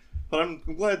 But I'm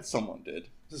glad someone did.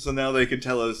 So now they can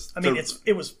tell us. I mean,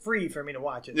 it was free for me to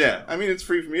watch it. yeah. so. I mean, it's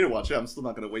free for me to watch it. I'm still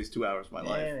not going to waste 2 hours of my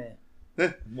life.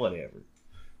 Yeah. Whatever.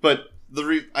 But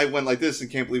I went like this and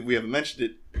can't believe we haven't mentioned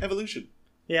it. Evolution.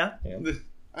 Yeah.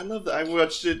 I love that. I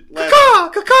watched it last. Caw,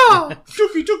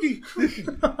 Tuki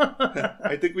Tuki. caw.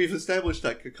 I think we've established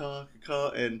that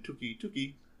Kaka and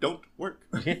Tuki don't work.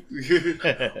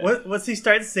 What's he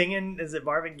start singing? Is it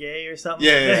Marvin Gaye or something?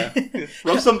 Yeah.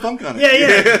 Rub some funk on it.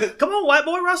 yeah. Come on, white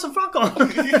boy, rub some funk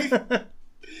on.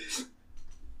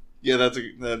 Yeah, that's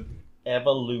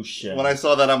Evolution. when I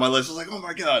saw that on my list, I was like, oh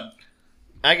my god.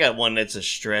 I got one that's a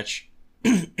stretch.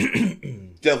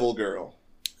 Devil Girl.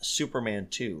 Superman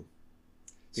 2.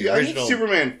 See, I have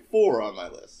Superman 4 on my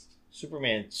list.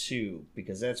 Superman 2,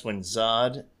 because that's when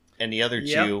Zod and the other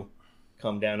Yep. two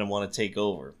come down and want to take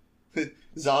over.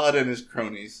 Zod and his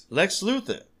cronies. Lex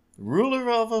Luthor, ruler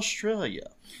of Australia.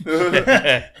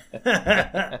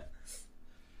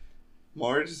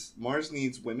 Mars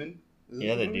needs women? Is that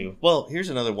Yeah, the they movie? do. Well, here's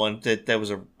another one that was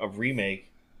a remake.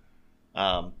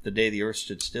 The Day the Earth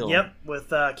Stood Still. Yep, with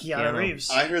Keanu Keanu. Reeves.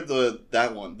 I heard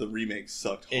that one, the remake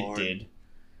sucked It hard. did.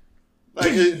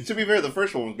 Like, to be fair, the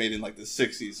first one was made in like the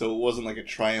 60s, so it wasn't like a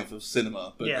triumph of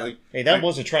cinema. But Yeah. like, Hey, that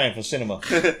was a triumph of cinema.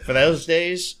 For those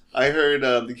days, I heard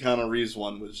the Keanu Reeves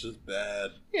one was just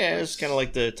bad. yeah, it's kind of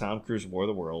like the Tom Cruise War of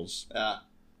the Worlds.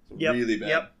 Yep, Really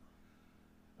bad.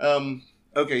 Yep.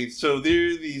 Okay, so there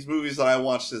are these movies that I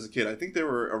watched as a kid. I think there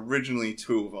were originally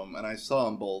 2 of them, and I saw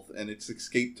them both, and it's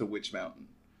Escape to Witch Mountain.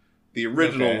 The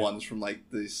original Okay. ones from like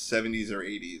the 70s or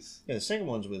 80s. Yeah, the second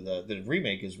one's with the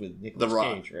remake is with The Nicolas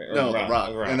Rock. Cage, right? Or No, The Rock.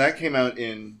 The Rock. And that came out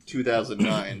in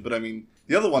 2009. But I mean,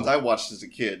 the other ones I watched as a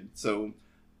kid. So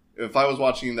if I was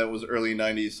watching that was early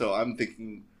 90s, so I'm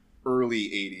thinking early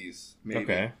 80s, maybe.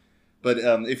 Okay. But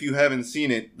if you haven't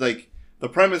seen it, like, the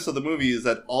premise of the movie is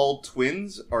that all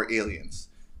twins are aliens.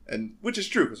 And which is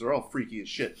true, because they're all freaky as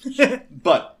shit.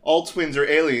 But all twins are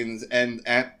aliens, and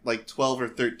at like 12 or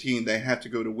 13, they have to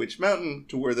go to Witch Mountain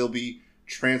to where they'll be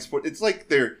transported. It's like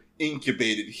they're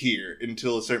incubated here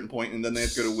until a certain point, and then they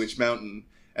have to go to Witch Mountain.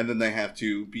 and then they have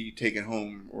to be taken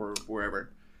home or wherever.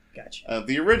 Gotcha.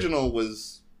 The original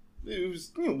was. It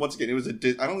was, once again, it was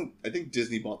I think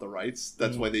Disney bought the rights.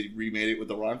 That's why they remade it with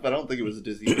The Rock. But I don't think it was a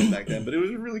Disney film back then. But it was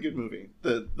a really good movie.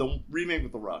 The remake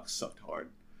with The Rock sucked hard.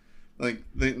 Like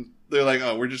they're like,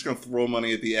 oh, we're just gonna throw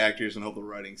money at the actors and hope the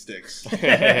writing sticks.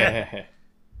 I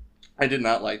did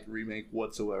not like the remake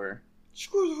whatsoever.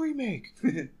 Screw the remake.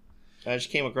 I just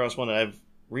came across one that I've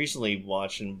recently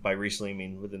watched, and by recently I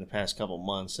mean within the past couple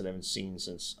months, that I haven't seen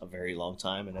since a very long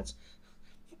time, and that's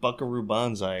Buckaroo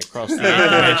Banzai Across the Eighth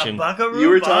Dimension. Buckaroo You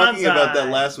were talking Banzai. about that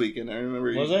last weekend. I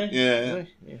remember. Was I? Yeah. Was I?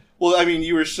 Yeah. Well, I mean,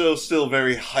 you were still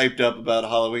very hyped up about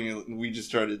Halloween, and we just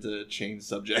started to change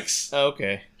subjects. Oh,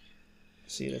 okay.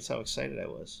 See, that's how excited I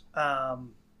was.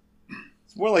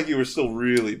 It's more like you were still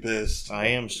really pissed.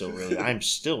 I'm still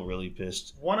really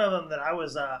pissed. One of them that I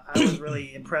was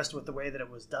really impressed with the way that it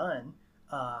was done.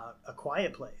 A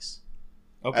Quiet Place.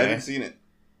 Okay. I haven't seen it.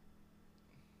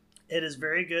 It is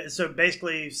very good. So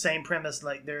basically, same premise.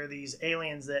 Like there are these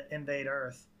aliens that invade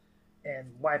Earth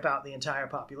and wipe out the entire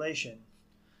population,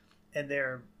 and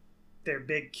their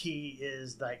big key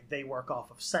is like they work off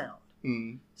of sound.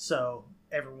 Mm. So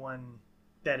everyone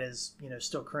that is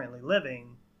still currently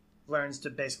living learns to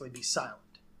basically be silent.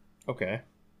 Okay.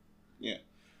 Yeah.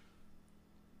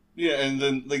 Yeah, and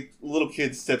then like little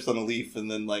kid steps on a leaf,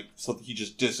 and then like something he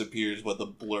just disappears with a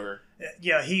blur.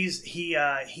 Yeah, he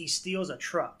steals a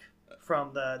truck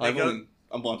from the.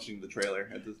 I'm watching the trailer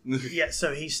at this. Yeah,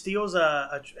 so he steals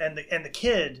and the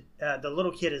kid, the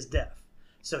little kid is deaf,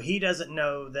 so he doesn't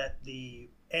know that the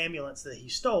ambulance that he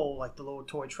stole, like the little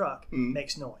toy truck,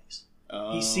 makes noise.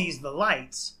 He sees the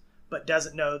lights, but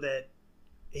doesn't know that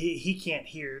he can't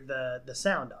hear the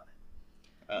sound on it.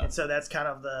 And so that's kind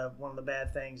of one of the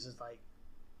bad things is like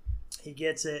he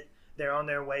gets it. They're on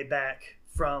their way back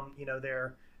from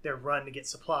their run to get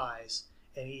supplies,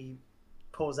 and he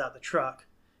pulls out the truck,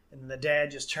 and the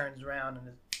dad just turns around and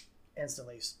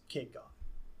instantly kid gone.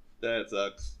 That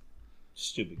sucks.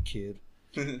 Stupid kid.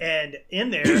 And in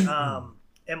there,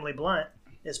 Emily Blunt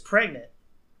is pregnant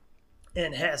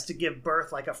and has to give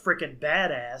birth like a freaking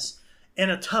badass in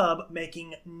a tub,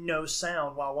 making no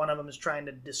sound while one of them is trying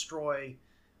to destroy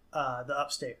the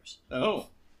upstairs. Oh,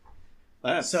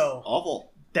 that's so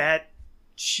awful. That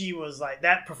she was like,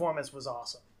 that performance was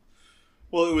awesome.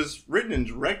 Well, it was written and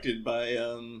directed by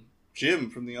Jim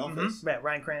from The Office. Mm-hmm. Right,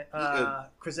 Ryan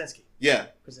Krasinski. Yeah,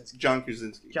 Krasinski. John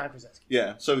Krasinski. John Krasinski.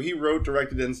 Yeah, so he wrote,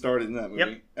 directed, and starred in that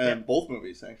movie. Yep. Both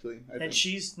movies, actually. I think.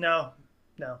 She's no.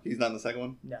 He's not in the second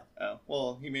one? No. Oh,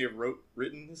 well, he may have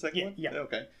written the second one? Yeah.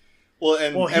 Okay. Well,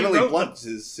 and Emily Blunt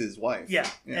is his wife. Yeah,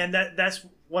 and that's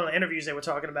one of the interviews they were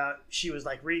talking about. She was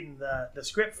like reading the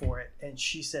script for it, and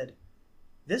she said,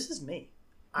 "This is me.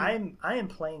 I am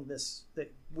playing this.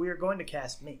 That we are going to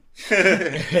cast me."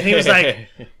 And he was like,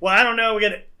 "Well, I don't know.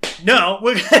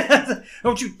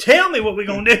 Don't you tell me what we're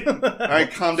gonna do." All right,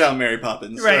 calm down, Mary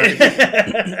Poppins. Right.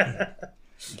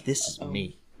 This is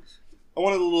me. I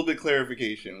wanted a little bit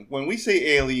clarification. When we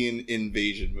say alien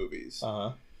invasion movies,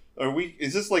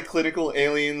 is this like clinical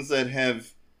aliens that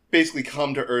have basically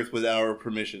come to Earth with our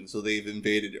permission, so they've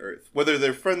invaded Earth? Whether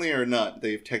they're friendly or not,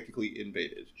 they've technically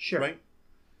invaded. Sure. Right?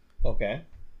 Okay.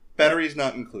 Batteries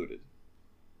not included.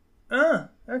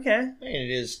 Okay. I mean, it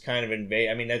is kind of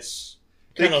I mean, that's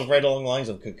kind of right along the lines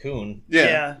of Cocoon.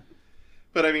 Yeah.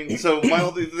 But I mean, so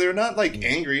while they're not like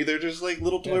angry, they're just like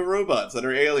little toy robots that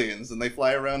are aliens, and they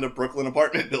fly around a Brooklyn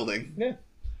apartment building. Yeah.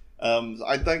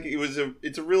 I think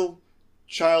it's a real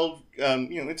child,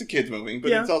 it's a kids movie,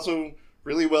 but it's also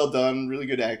really well done, really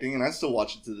good acting, and I still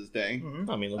watch it to this day.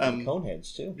 Mm-hmm. I mean, look at the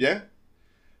Coneheads too. Yeah.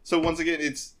 So once again,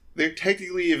 they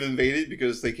technically have invaded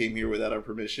because they came here without our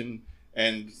permission,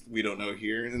 and we don't know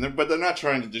here. But they're not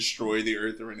trying to destroy the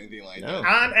Earth or anything like that.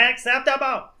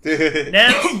 Unacceptable.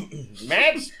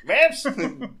 Maps.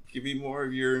 Give me more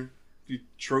of your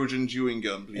Trojan chewing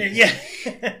gum, please.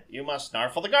 Yeah. You must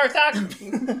snarfle the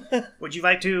Garthok. Would you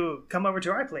like to come over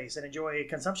to our place and enjoy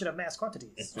consumption of mass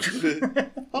quantities?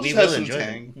 I'll We just will have some enjoy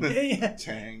tang. Yeah.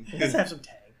 Tang. Let's have some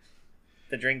tang.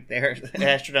 The drink there, the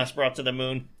astronauts brought to the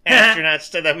moon. Astronauts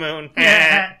to the moon.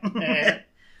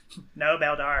 No,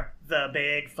 Beldar, the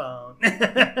big phone.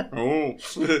 Oh.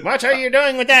 What are you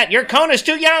doing with that? Your cone is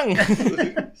too young.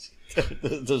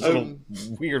 Those little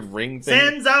weird ring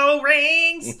things. Senzo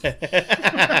rings.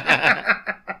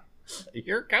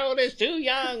 Your cone is too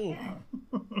young.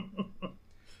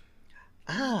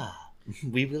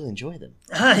 We will enjoy them.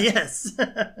 Yes.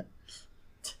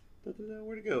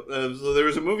 Where'd it go? So there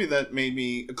was a movie that made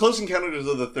me... Close Encounters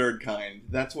of the Third Kind.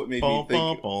 That's what made me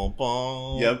think...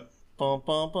 Yep.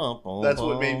 That's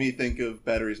what made me think of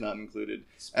Batteries Not Included.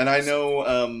 And I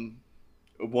know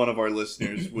one of our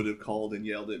listeners would have called and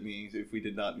yelled at me if we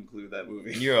did not include that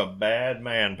movie. You're a bad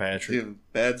man, Patrick. Yeah,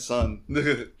 bad son.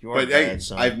 You are a bad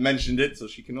son. I've mentioned it, so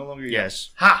she can no longer yell.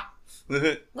 Yes. Ha!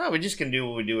 Well, we just can do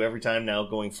what we do every time now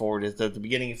going forward. At the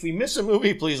beginning, if we miss a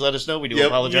movie, please let us know. We do Yep.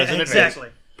 apologize in advance. Exactly.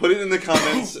 Put it in the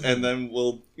comments, and then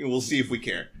we'll see if we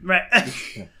care. Right.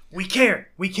 We care.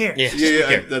 We care. Yes, Yeah, we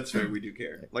care. that's fair. We do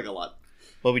care, like a lot.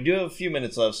 But we do have a few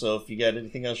minutes left, so if you got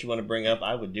anything else you want to bring up,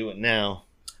 I would do it now.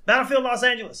 Battlefield Los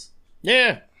Angeles.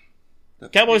 Yeah.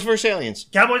 Cowboys vs. Aliens.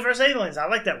 Cowboys vs. Aliens. I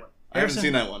like that one. I haven't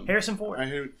seen that one. Harrison Ford. I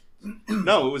heard.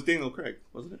 No, it was Daniel Craig,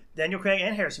 wasn't it? Daniel Craig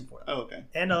and Harrison Ford. Oh, okay.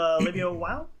 And Olivia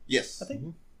Wilde, Yes. I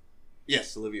think.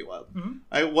 Yes, Olivia Wilde. Mhm.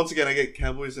 I get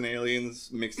Cowboys and Aliens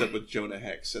mixed up with Jonah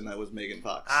Hex, and that was Megan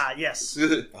Fox. Ah, yes.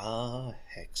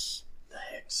 Hex. The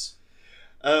Hex.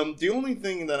 The only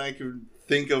thing that I could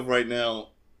think of right now,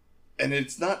 and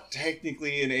it's not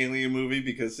technically an alien movie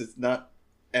because it's not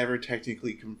ever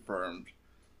technically confirmed,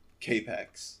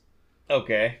 K-Pax.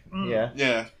 Okay. Yeah.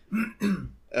 Yeah.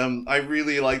 I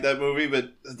really like that movie,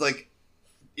 but it's like,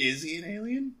 is he an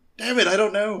alien? Damn it, I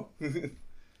don't know.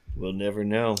 We'll never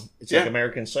know. It's Yeah. like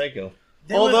American Psycho.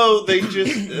 Although they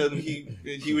just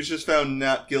he was just found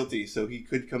not guilty, so he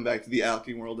could come back to the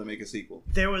acting world and make a sequel.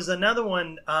 There was another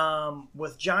one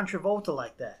with John Travolta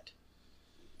like that.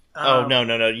 Oh no!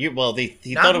 He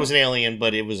not- thought it was an alien,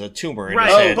 but it was a tumor in Right,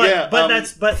 his head. but yeah,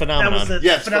 Phenomenon. that was the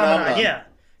Yes, phenomenon. Phenomenon. Yeah.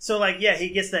 So he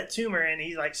gets that tumor and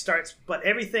he starts, but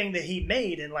everything that he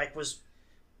made and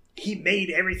he made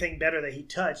everything better that he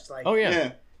touched. Oh yeah.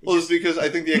 Yeah. Well, it's because I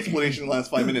think the explanation in the last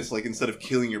 5 minutes, like instead of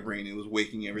killing your brain, it was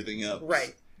waking everything up.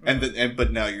 Right.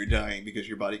 But now you're dying because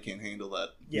your body can't handle that.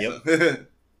 Yeah. So-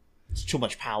 It's too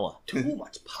much power. Too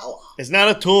much power. It's not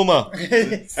a tumor.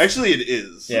 Actually, it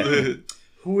is. Yeah.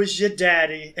 Who is your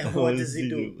daddy and what does he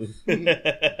do?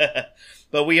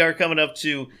 But we are coming up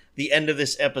to the end of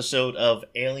this episode of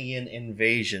Alien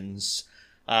Invasions.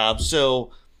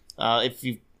 So if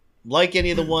you like any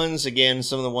of the ones, again,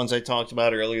 some of the ones I talked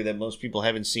about earlier that most people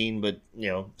haven't seen, but,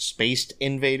 Spaced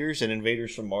Invaders and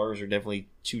Invaders from Mars are definitely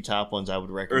two top ones I would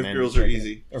recommend. Earth Girls are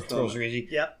easy. Earth Girls are easy.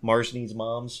 Yep. Mars Needs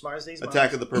Moms. Mars Needs Moms.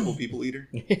 Attack of the Purple People Eater.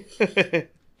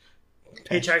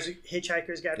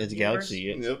 Hitchhiker's Guide to It's the a galaxy.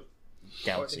 Universe. Yep.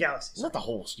 Galaxy. It's a galaxy. It's not the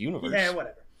whole universe. Yeah,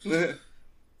 whatever.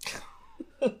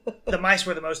 The mice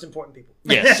were the most important people.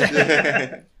 Yes.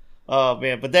 Oh,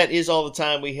 man. But that is all the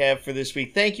time we have for this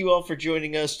week. Thank you all for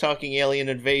joining us talking Alien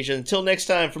Invasion. Until next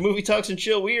time, for Movie Talks and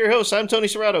Chill, we're your hosts. I'm Tony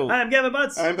Serrato. I'm Gavin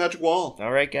Butts. I'm Patrick Wall.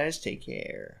 All right, guys, take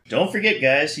care. Don't forget,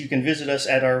 guys, you can visit us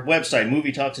at our website,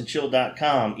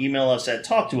 movietalksandchill.com. Email us at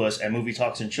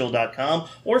talktous@movietalksandchill.com,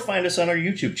 or find us on our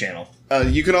YouTube channel.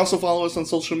 You can also follow us on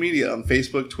social media on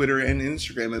Facebook, Twitter, and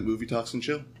Instagram at Movie Talks and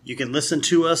Chill. You can listen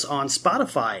to us on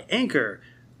Spotify, Anchor,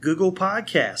 Google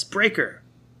Podcasts, Breaker,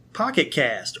 Pocket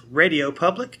Cast, Radio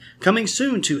Public, coming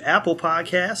soon to Apple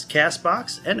Podcasts,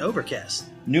 CastBox, and Overcast.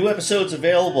 New episodes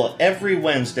available every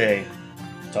Wednesday.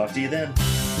 Talk to you then.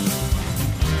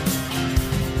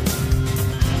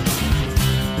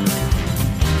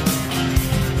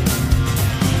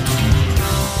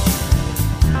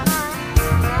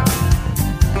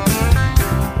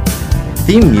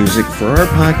 Theme music for our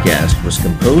podcast was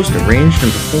composed, arranged,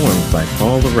 and performed by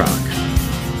Paul the Rock.